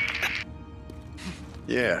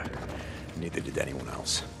 Yeah, neither did anyone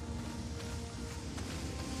else.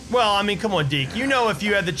 Well, I mean, come on, Deke. You know if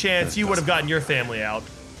you had the chance, you would have gotten your family out.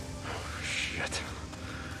 Shit.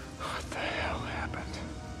 What the hell happened?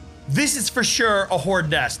 This is for sure a horde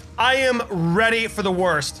nest. I am ready for the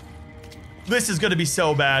worst. This is gonna be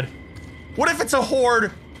so bad. What if it's a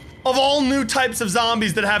horde of all new types of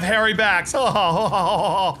zombies that have hairy backs?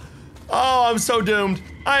 Oh, I'm so doomed.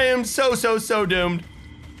 I am so doomed.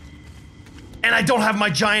 And I don't have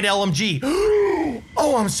my giant LMG.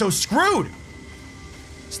 Oh, I'm so screwed.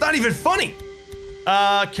 It's not even funny.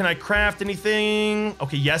 Can I craft anything?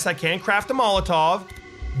 Okay, yes, I can craft a Molotov.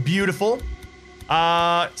 Beautiful.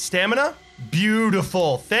 Stamina?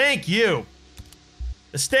 Beautiful. Thank you.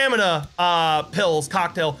 The stamina pills,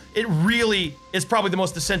 cocktail, it really is probably the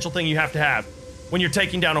most essential thing you have to have when you're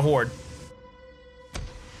taking down a horde.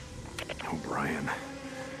 O'Brien,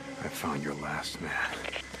 I found your last man.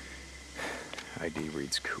 ID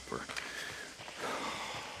reads Cooper.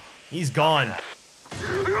 He's gone.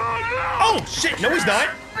 Oh, shit, no he's not.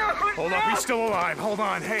 Hold up, he's still alive. Hold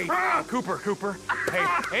on. Hey, Cooper.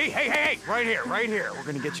 Hey. Right here. We're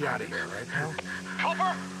gonna get you out of here, right, pal?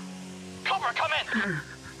 Cooper, come in!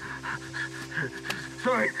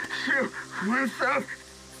 Sorry, shoot, went south.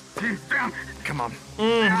 He's down. Come on. He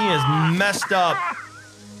is messed up.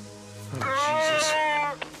 Oh, Jesus.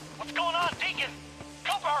 What's going on, Deacon?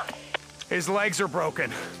 Cooper! His legs are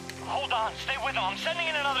broken. Hold on, stay with him. I'm sending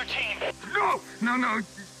in another team. No.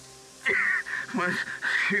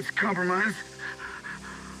 He's compromised.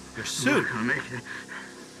 Your suit. I'm not gonna make it.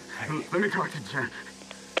 Hey. Let me talk to Jen.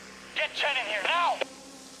 Get Jen in here now!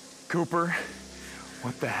 Cooper,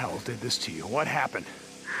 what the hell did this to you? What happened?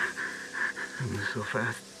 It moved so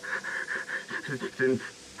fast. Didn't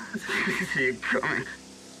see it coming.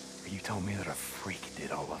 You told me that a freak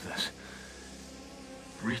did all of this.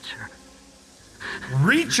 Reacher.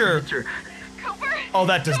 Cooper? Oh,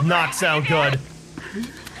 that does not sound good.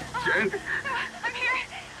 Jen? I'm here.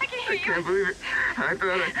 I can hear you. I can't believe it. I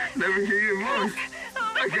thought I'd never hear your voice.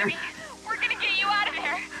 Listen to me. We're gonna get you out of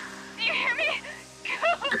here. Do you hear me?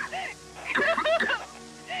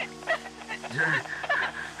 Jen.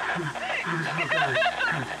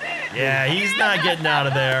 Yeah, he's not getting out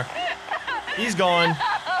of there. He's gone. Let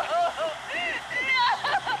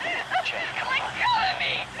go of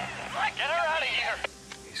me! Get her out of here!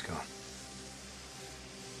 He's gone.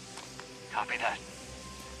 Copy that.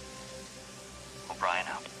 O'Brien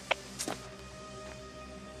out.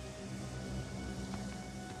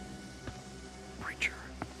 Preacher.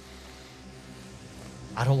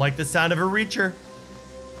 I don't like the sound of a reacher.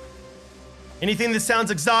 Anything that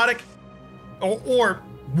sounds exotic or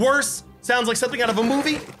worse, sounds like something out of a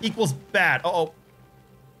movie, equals bad. Uh-oh.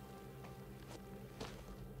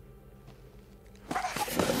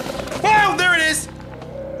 Wow, there it is!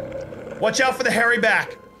 Watch out for the hairy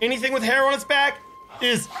back. Anything with hair on its back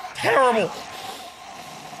is terrible.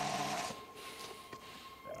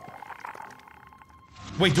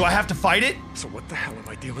 Wait, do I have to fight it? So what the hell am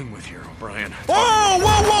I dealing with here, O'Brien? Whoa,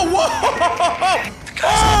 whoa, whoa, whoa!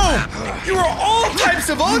 Oh! You are all types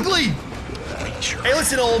of ugly! Hey,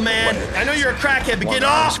 listen, old man. I know you're a crackhead, but get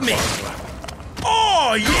off me!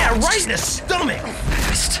 Oh, yeah, right in the stomach!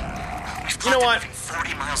 You know what?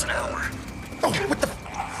 40 miles an hour. Oh, what the?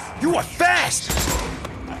 You are fast!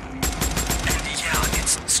 Yeah,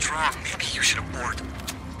 it's strong. Maybe you should abort.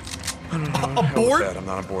 Abort? I'm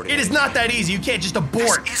not aborting. It is not that easy. You can't just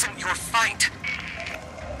abort. This isn't your fight.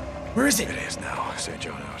 Where is it? It is now. St.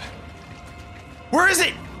 John out. Where is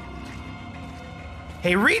it?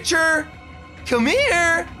 Hey, Reacher! Come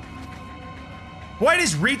here! Why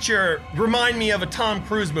does Reacher remind me of a Tom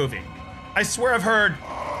Cruise movie? I swear I've heard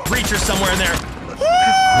Reacher somewhere in there.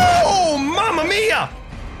 Oh, mamma mia!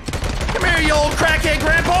 Come here, you old crackhead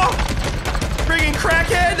grandpa! Friggin'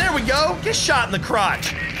 crackhead, there we go. Get shot in the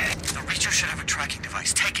crotch. The Reacher should have a tracking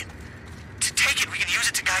device. Take it. Take it, we can use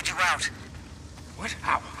it to guide you out. What?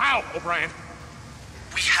 How, O'Brien?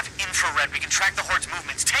 We have infrared. We can track the Horde's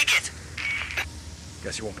movements. Take it!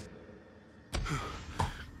 Guess you won't.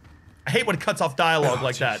 I hate when it cuts off dialogue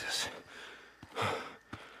like Jesus. That.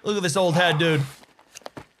 Look at this old head, dude.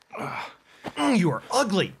 You are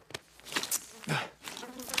ugly.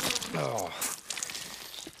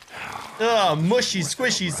 Oh, mushy,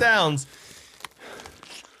 squishy sounds.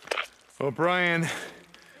 O'Brien,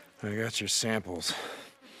 I got your samples.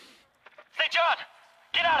 Hey, John,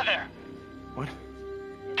 get out of there. What?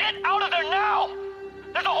 Get out of there now!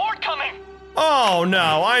 There's a horde coming! Oh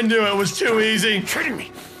no, I knew it was too easy. You're kidding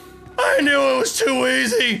me. I knew it was too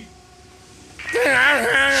easy.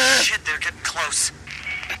 Shit, they're getting close.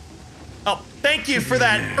 Oh, thank you for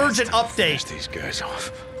that urgent update. These guys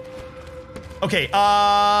off. Okay,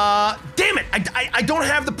 damn it, I don't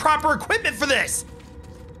have the proper equipment for this.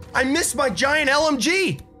 I missed my giant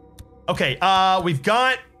LMG. Okay, we've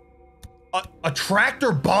got a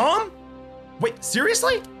tractor bomb? Wait,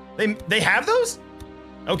 seriously? They have those?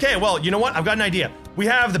 Okay, well, you know what? I've got an idea. We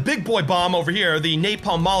have the big boy bomb over here, the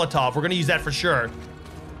napalm Molotov. We're gonna use that for sure.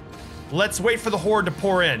 Let's wait for the horde to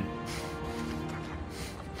pour in.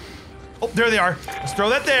 Oh, there they are. Let's throw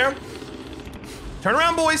that there. Turn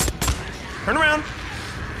around, boys. Turn around.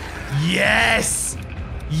 Yes!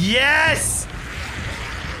 Yes!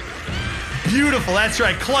 Beautiful, that's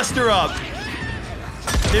right, cluster up.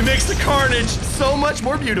 It makes the carnage so much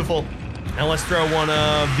more beautiful. Now let's throw one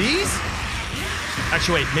of these.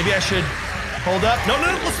 Actually, wait, maybe I should hold up. No,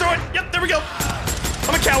 let's throw it. Yep, there we go.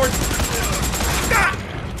 I'm a coward. Ah!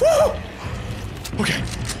 Woo! Okay.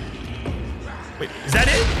 Wait, is that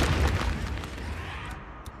it?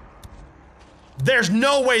 There's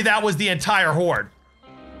no way that was the entire horde.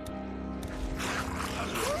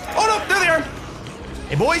 Oh no, there they are.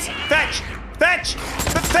 Hey boys, fetch, fetch,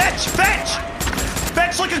 fetch, fetch.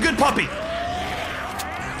 Fetch like a good puppy.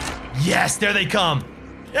 Yes, there they come.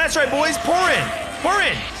 That's right, boys, pour in, pour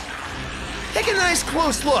in. Take a nice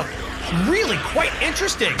close look. Really quite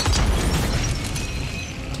interesting.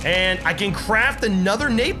 And I can craft another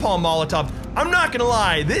napalm Molotov. I'm not gonna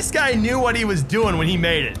lie, this guy knew what he was doing when he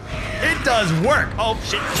made it. It does work. Oh,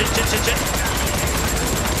 shit.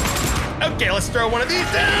 Okay, let's throw one of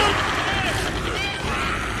these down.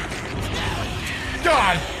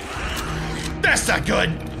 God, that's not good.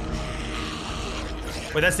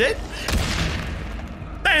 Wait, that's it?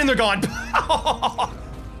 And they're gone.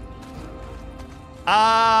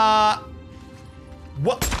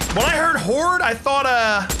 What? When I heard horde, I thought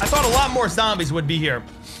a lot more zombies would be here.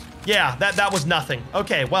 Yeah, that was nothing.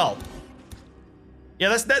 Okay, well.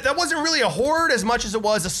 Yeah, that wasn't really a horde as much as it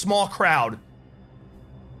was a small crowd.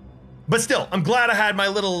 But still, I'm glad I had my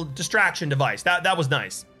little distraction device. That was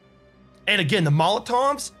nice. And again, the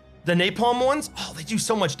Molotovs, the napalm ones, oh, they do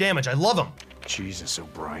so much damage. I love them. Jesus,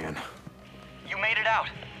 O'Brien. You made it out.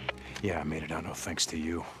 Yeah, I made it out, no thanks to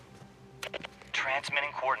you.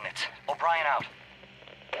 Transmitting coordinates. O'Brien out.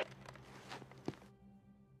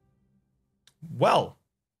 Well.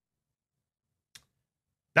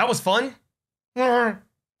 That was fun. I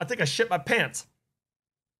think I shit my pants.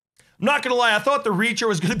 I'm not gonna lie, I thought the Reacher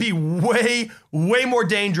was gonna be way more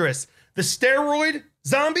dangerous. The steroid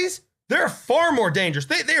zombies, they're far more dangerous.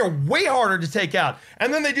 They are way harder to take out.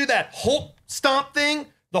 And then they do that Hulk stomp thing,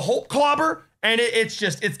 the Hulk clobber, and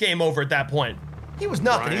it's game over at that point. He was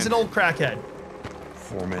nothing, Brian. He's an old crackhead.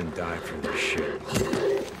 4 men died for this shit.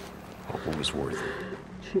 Hope it was worth it.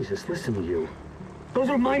 Jesus, listen to you. Those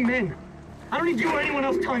are my men. I don't need you or anyone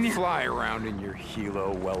else telling me. Fly around in your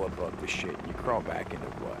helo well above the shit. You crawl back into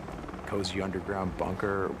what? cozy underground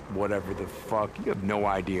bunker, or whatever the fuck. You have no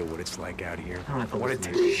idea what it's like out here. I don't have to What it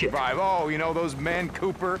listen takes to to shit. survive. Oh, you know, those men,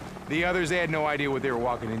 Cooper, the others, they had no idea what they were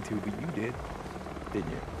walking into, but you did.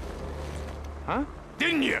 Didn't you? Huh?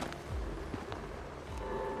 Didn't you?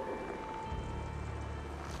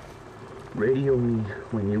 Radio me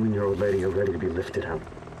when you and your old lady are ready to be lifted out.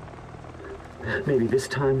 Maybe this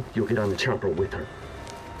time you'll get on the chopper with her.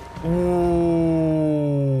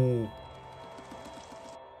 Ooh.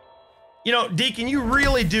 You know, Deacon, you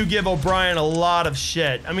really do give O'Brien a lot of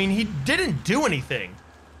shit. I mean, he didn't do anything.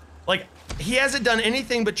 Like, he hasn't done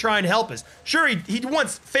anything but try and help us. Sure, he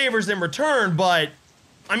wants favors in return, but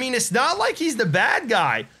I mean, it's not like he's the bad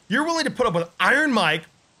guy. You're willing to put up with Iron Mike,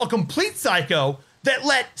 a complete psycho, that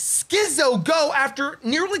let Schizo go after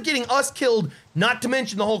nearly getting us killed, not to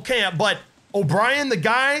mention the whole camp, but O'Brien, the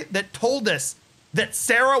guy that told us that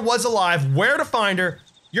Sarah was alive, where to find her,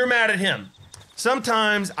 you're mad at him.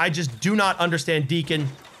 Sometimes I just do not understand Deacon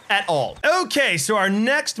at all. Okay, so our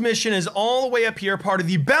next mission is all the way up here, part of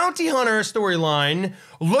the Bounty Hunter storyline.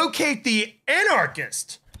 Locate the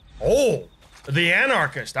Anarchist. Oh, the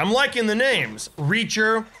Anarchist. I'm liking the names.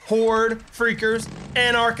 Reacher, Horde, Freakers,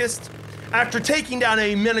 Anarchist. After taking down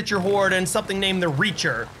a miniature horde and something named the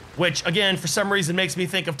Reacher, which again, for some reason makes me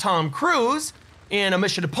think of Tom Cruise in a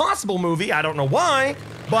Mission Impossible movie. I don't know why,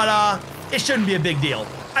 but it shouldn't be a big deal.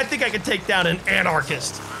 I think I could take down an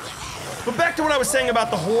Anarchist. But back to what I was saying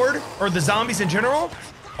about the horde, or the zombies in general.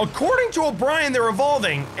 According to O'Brien, they're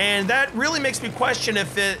evolving, and that really makes me question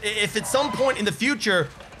if at some point in the future,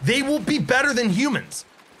 they will be better than humans.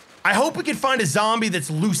 I hope we can find a zombie that's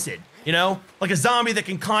lucid, you know? Like a zombie that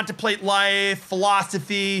can contemplate life,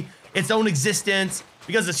 philosophy, its own existence.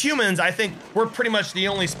 Because as humans, I think we're pretty much the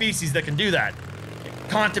only species that can do that.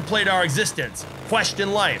 Contemplate our existence,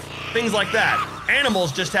 question life, things like that.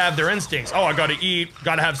 Animals just have their instincts. Oh, I gotta eat,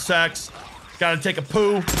 gotta have sex, gotta take a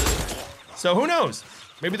poo. So who knows?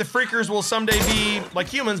 Maybe the Freakers will someday be like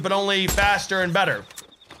humans, but only faster and better.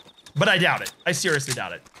 But I doubt it. I seriously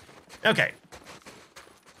doubt it. Okay.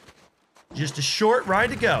 Just a short ride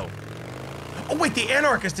to go. Oh wait, the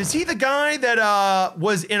Anarchist, is he the guy that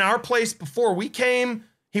was in our place before we came?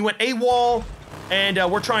 He went AWOL, and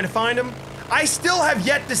we're trying to find him. I still have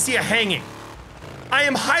yet to see a hanging. I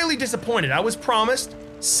am highly disappointed. I was promised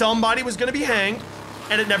somebody was gonna be hanged,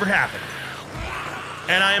 and it never happened.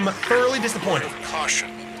 And I am thoroughly disappointed. Caution.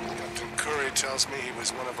 Captain Curry tells me he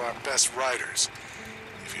was one of our best riders.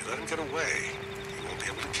 If you let him get away, you won't be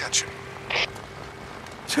able to catch him.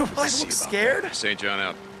 Do I look scared? St. John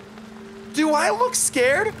out. Do I look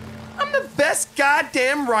scared? I'm the best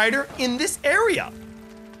goddamn rider in this area.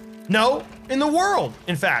 No, in the world,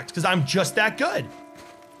 in fact, because I'm just that good.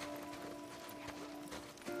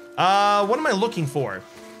 What am I looking for?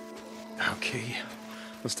 Okay,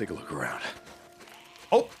 let's take a look around.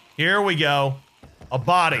 Oh, here we go. A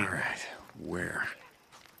body. All right, where?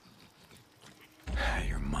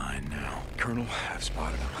 You're mine now. Colonel, I've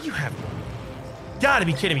spotted him. You have gotta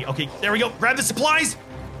be kidding me. Okay, there we go. Grab the supplies.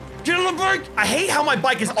 Get on the bike. I hate how my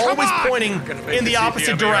bike is always pointing in the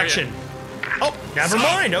opposite direction. Oh, never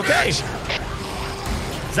mind. Okay.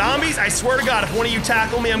 Zombies, I swear to God, if one of you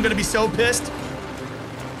tackle me, I'm gonna be so pissed.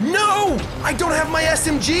 No! I don't have my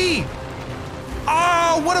SMG!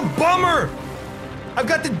 Oh, what a bummer! I've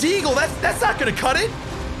got the Deagle. That's not gonna cut it.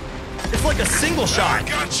 It's like a single shot.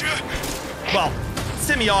 Gotcha. Well,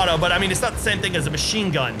 semi-auto, but I mean, it's not the same thing as a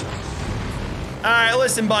machine gun. All right,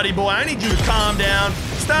 listen, buddy boy, I need you to calm down.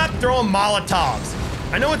 Stop throwing Molotovs.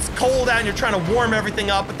 I know it's cold out and you're trying to warm everything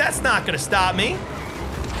up, but that's not gonna stop me.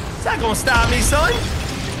 It's not gonna stop me, son.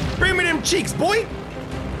 Bring me them cheeks, boy.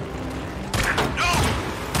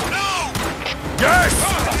 No! Yes!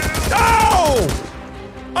 Oh!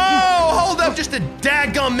 Oh, hold up just a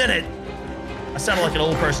daggum minute. I sounded like an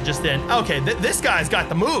old person just then. Okay, this guy's got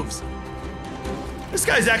the moves. This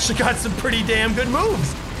guy's actually got some pretty damn good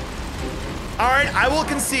moves. All right, I will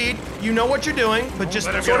concede. You know what you're doing, but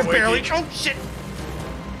just sort of barely. Oh, shit.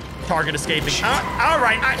 Target escaping. All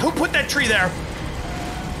right, who put that tree there?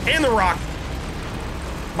 And the rock.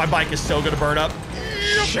 My bike is so gonna burn up.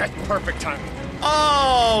 Shit, perfect timing.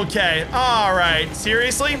 Okay, all right.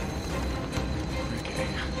 Seriously?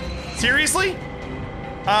 Seriously?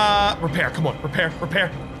 Repair, come on,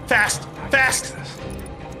 repair. Fast.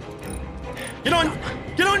 Get on.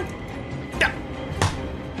 Yeah.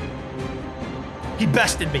 He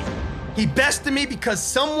bested me. He bested me because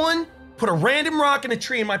someone put a random rock in a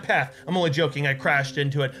tree in my path. I'm only joking, I crashed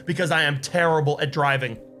into it because I am terrible at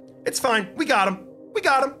driving. It's fine, we got him.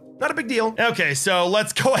 Not a big deal. Okay, so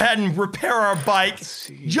let's go ahead and repair our bike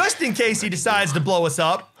just in case he decides to blow us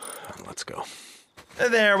up. Let's go.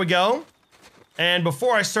 There we go. And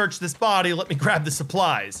before I search this body, let me grab the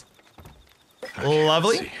supplies. Okay,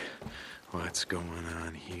 Lovely. let's see. What's going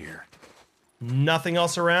on here? Nothing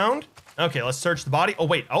else around. Okay, let's search the body. Oh,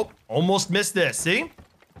 wait. Oh, almost missed this. See?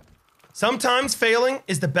 Sometimes failing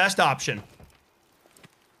is the best option.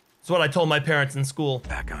 That's what I told my parents in school.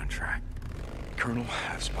 Back on track. Colonel,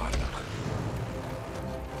 I've spotted him.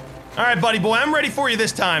 All right, buddy boy, I'm ready for you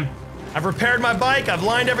this time. I've repaired my bike. I've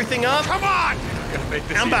lined everything up. Come on! Gonna make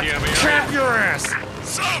this I'm about easy to on me, trap aren't your ass.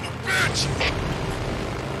 Son of a bitch!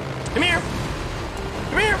 Come here.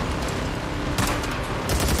 Come here.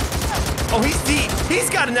 Oh, he's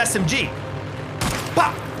got an SMG.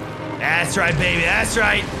 Pop. That's right, baby. That's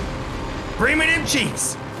right. Bring me them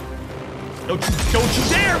cheeks. Don't you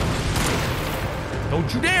dare.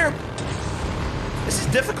 Don't you dare. This is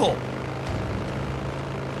difficult.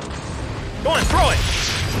 Go on, throw it.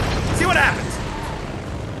 See what happens.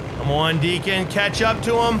 Come on, Deacon. Catch up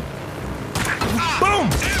to him. Boom.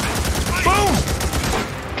 Boom.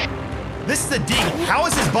 This is a Deagle. How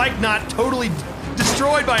is his bike not totally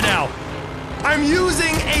destroyed by now? I'm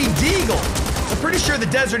using a Deagle. I'm pretty sure the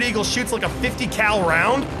Desert Eagle shoots like a 50 cal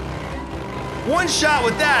round. One shot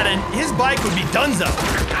with that and his bike would be donezo.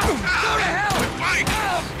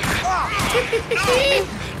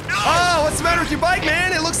 Oh, what's the matter with your bike,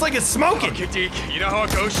 man? It looks like it's smoking. Okay, Deke, you know how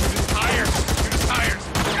it goes. Shoot his tires. Shoot his tires.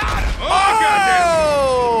 Got him.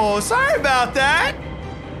 Oh, sorry about that.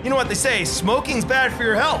 You know what they say, smoking's bad for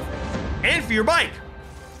your health and for your bike.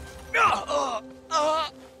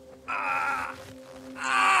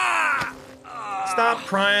 Stop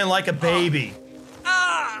crying like a baby.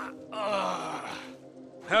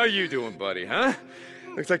 How you doing, buddy, huh?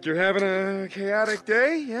 Looks like you're having a chaotic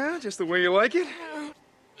day, yeah? Just the way you like it?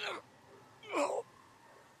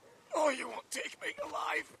 Oh, you won't take me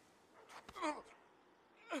alive.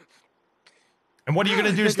 And what are you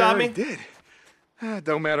gonna do to stop me? Did.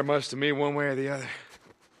 Don't matter much to me one way or the other.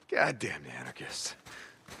 Goddamn anarchists.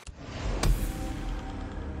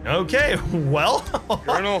 Okay, well,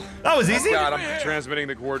 Colonel, that was easy. Got him. Transmitting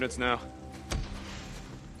the coordinates now.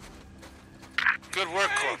 Good work,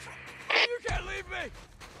 Corporal. You can't leave me.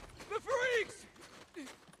 The freaks.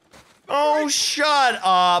 Oh, shut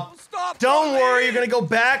up. Stop. Don't worry, you're gonna go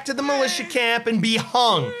back to the militia camp and be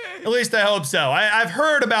hung. At least I hope so. I've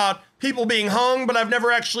heard about people being hung, but I've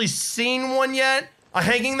never actually seen one yet. A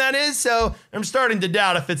hanging, that is, so I'm starting to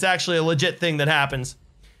doubt if it's actually a legit thing that happens.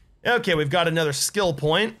 Okay, we've got another skill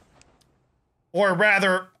point. Or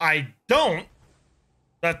rather, I don't.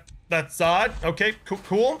 That's odd. Okay,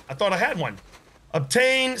 cool. I thought I had one.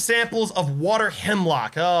 Obtain samples of water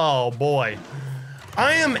hemlock. Oh, boy.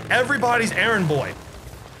 I am everybody's errand boy.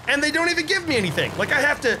 And they don't even give me anything. Like, I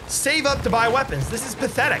have to save up to buy weapons. This is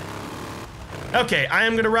pathetic. Okay, I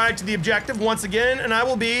am gonna ride to the objective once again, and I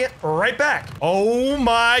will be right back. Oh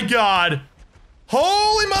my God.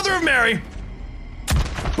 Holy Mother of Mary.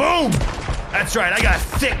 Boom! That's right, I got a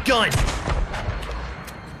thick gun.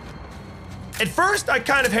 At first, I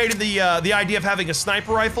kind of hated the idea of having a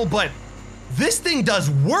sniper rifle, but this thing does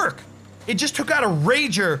work. It just took out a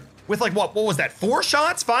Rager with like, what was that, 4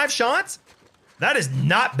 shots, 5 shots? That is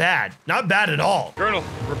not bad. Not bad at all. Colonel,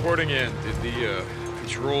 reporting in. Did the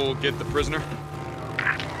patrol get the prisoner?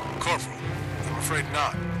 Corporal, I'm afraid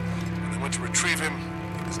not. When they went to retrieve him,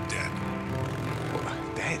 he was dead.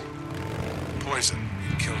 Dead? Poison.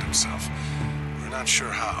 He killed himself. We're not sure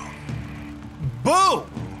how. Boom!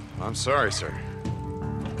 I'm sorry, sir.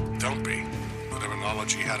 Don't be. Whatever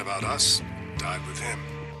knowledge he had about us died with him.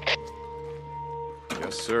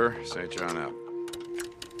 Yes, sir. St. John out.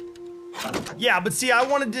 Yeah, but see, I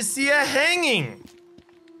wanted to see a hanging.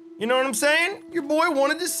 You know what I'm saying? Your boy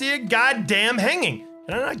wanted to see a goddamn hanging.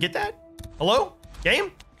 Can I not get that? Hello?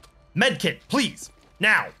 Game? Medkit, please.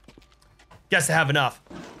 Now. Guess I have enough.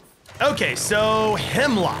 Okay, so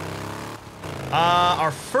hemlock.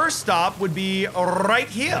 Our first stop would be right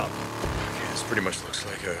here. Okay, this pretty much looks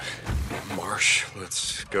like a marsh.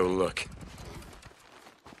 Let's go look.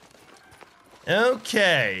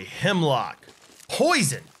 Okay, hemlock.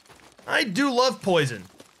 Poison. I do love poison.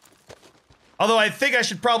 Although I think I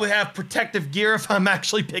should probably have protective gear if I'm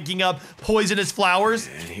actually picking up poisonous flowers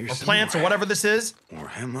or plants or whatever this is. More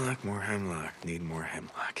hemlock, more hemlock. Need more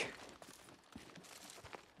hemlock.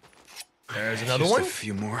 There's another Just one. a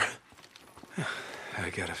few more. I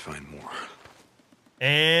gotta find more.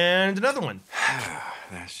 And another one.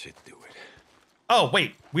 That should do it. Oh,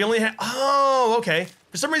 wait. We only had... Oh, okay.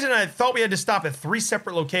 For some reason, I thought we had to stop at 3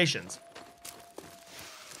 separate locations.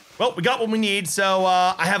 Well, we got what we need, so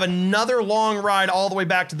I have another long ride all the way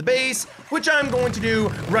back to the base, which I'm going to do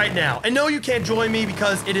right now. And no, you can't join me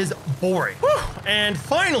because it is boring. Whew. And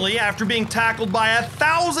finally, after being tackled by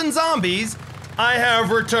 1,000 zombies, I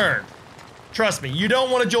have returned. Trust me, you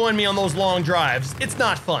don't want to join me on those long drives. It's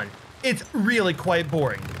not fun. It's really quite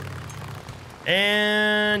boring.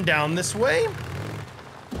 And down this way.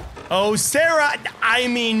 Oh, Sarah, I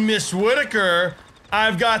mean Miss Whitaker,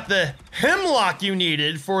 I've got the hemlock you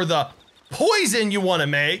needed for the poison you want to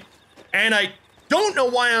make, and I don't know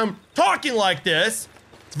why I'm talking like this.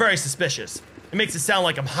 It's very suspicious. It makes it sound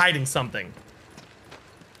like I'm hiding something.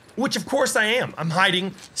 Which of course I am. I'm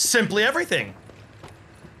hiding simply everything.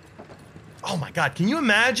 Oh my God, can you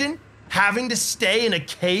imagine having to stay in a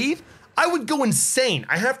cave? I would go insane.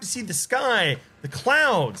 I have to see the sky, the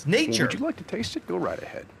clouds, nature. Would you like to taste it? Go right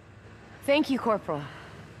ahead. Thank you, Corporal.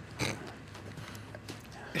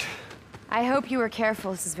 I hope you were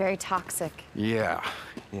careful. This is very toxic. Yeah,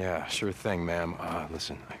 sure thing, ma'am.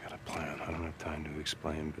 Listen, I got a plan. I don't have time to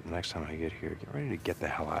explain, but the next time I get here, get ready to get the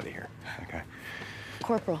hell out of here, okay?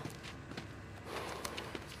 Corporal.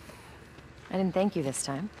 I didn't thank you this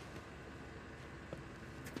time.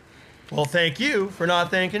 Well, thank you for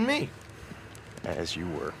not thanking me. As you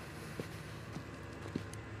were.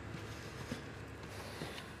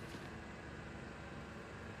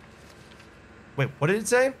 Wait, what did it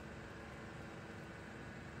say?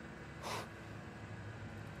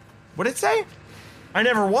 What did it say? I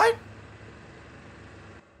never what?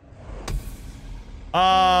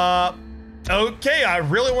 Okay, I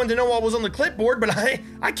really wanted to know what was on the clipboard, but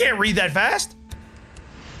I can't read that fast.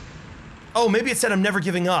 Oh, maybe it said I'm never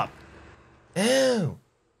giving up. Oh.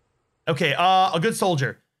 Okay, a good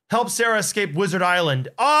soldier. Help Sarah escape Wizard Island.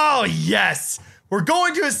 Oh, yes! We're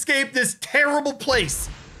going to escape this terrible place.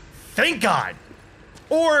 Thank God.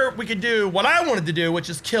 Or we could do what I wanted to do, which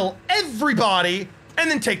is kill everybody and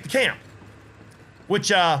then take the camp.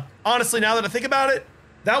 Which, honestly, now that I think about it,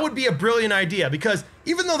 that would be a brilliant idea, because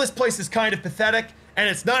even though this place is kind of pathetic and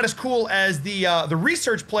it's not as cool as the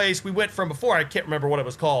research place we went from before, I can't remember what it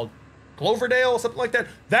was called, Cloverdale, something like that.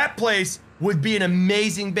 That place would be an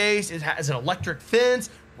amazing base. It has an electric fence,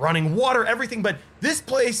 running water, everything, but this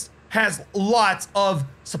place has lots of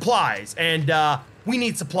supplies, and we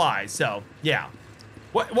need supplies, so yeah.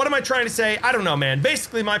 What am I trying to say? I don't know, man.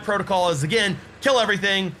 Basically, my protocol is, again, kill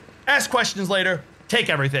everything, ask questions later, take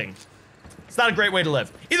everything. It's not a great way to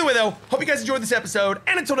live. Either way, though, hope you guys enjoyed this episode,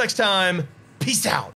 and until next time, peace out.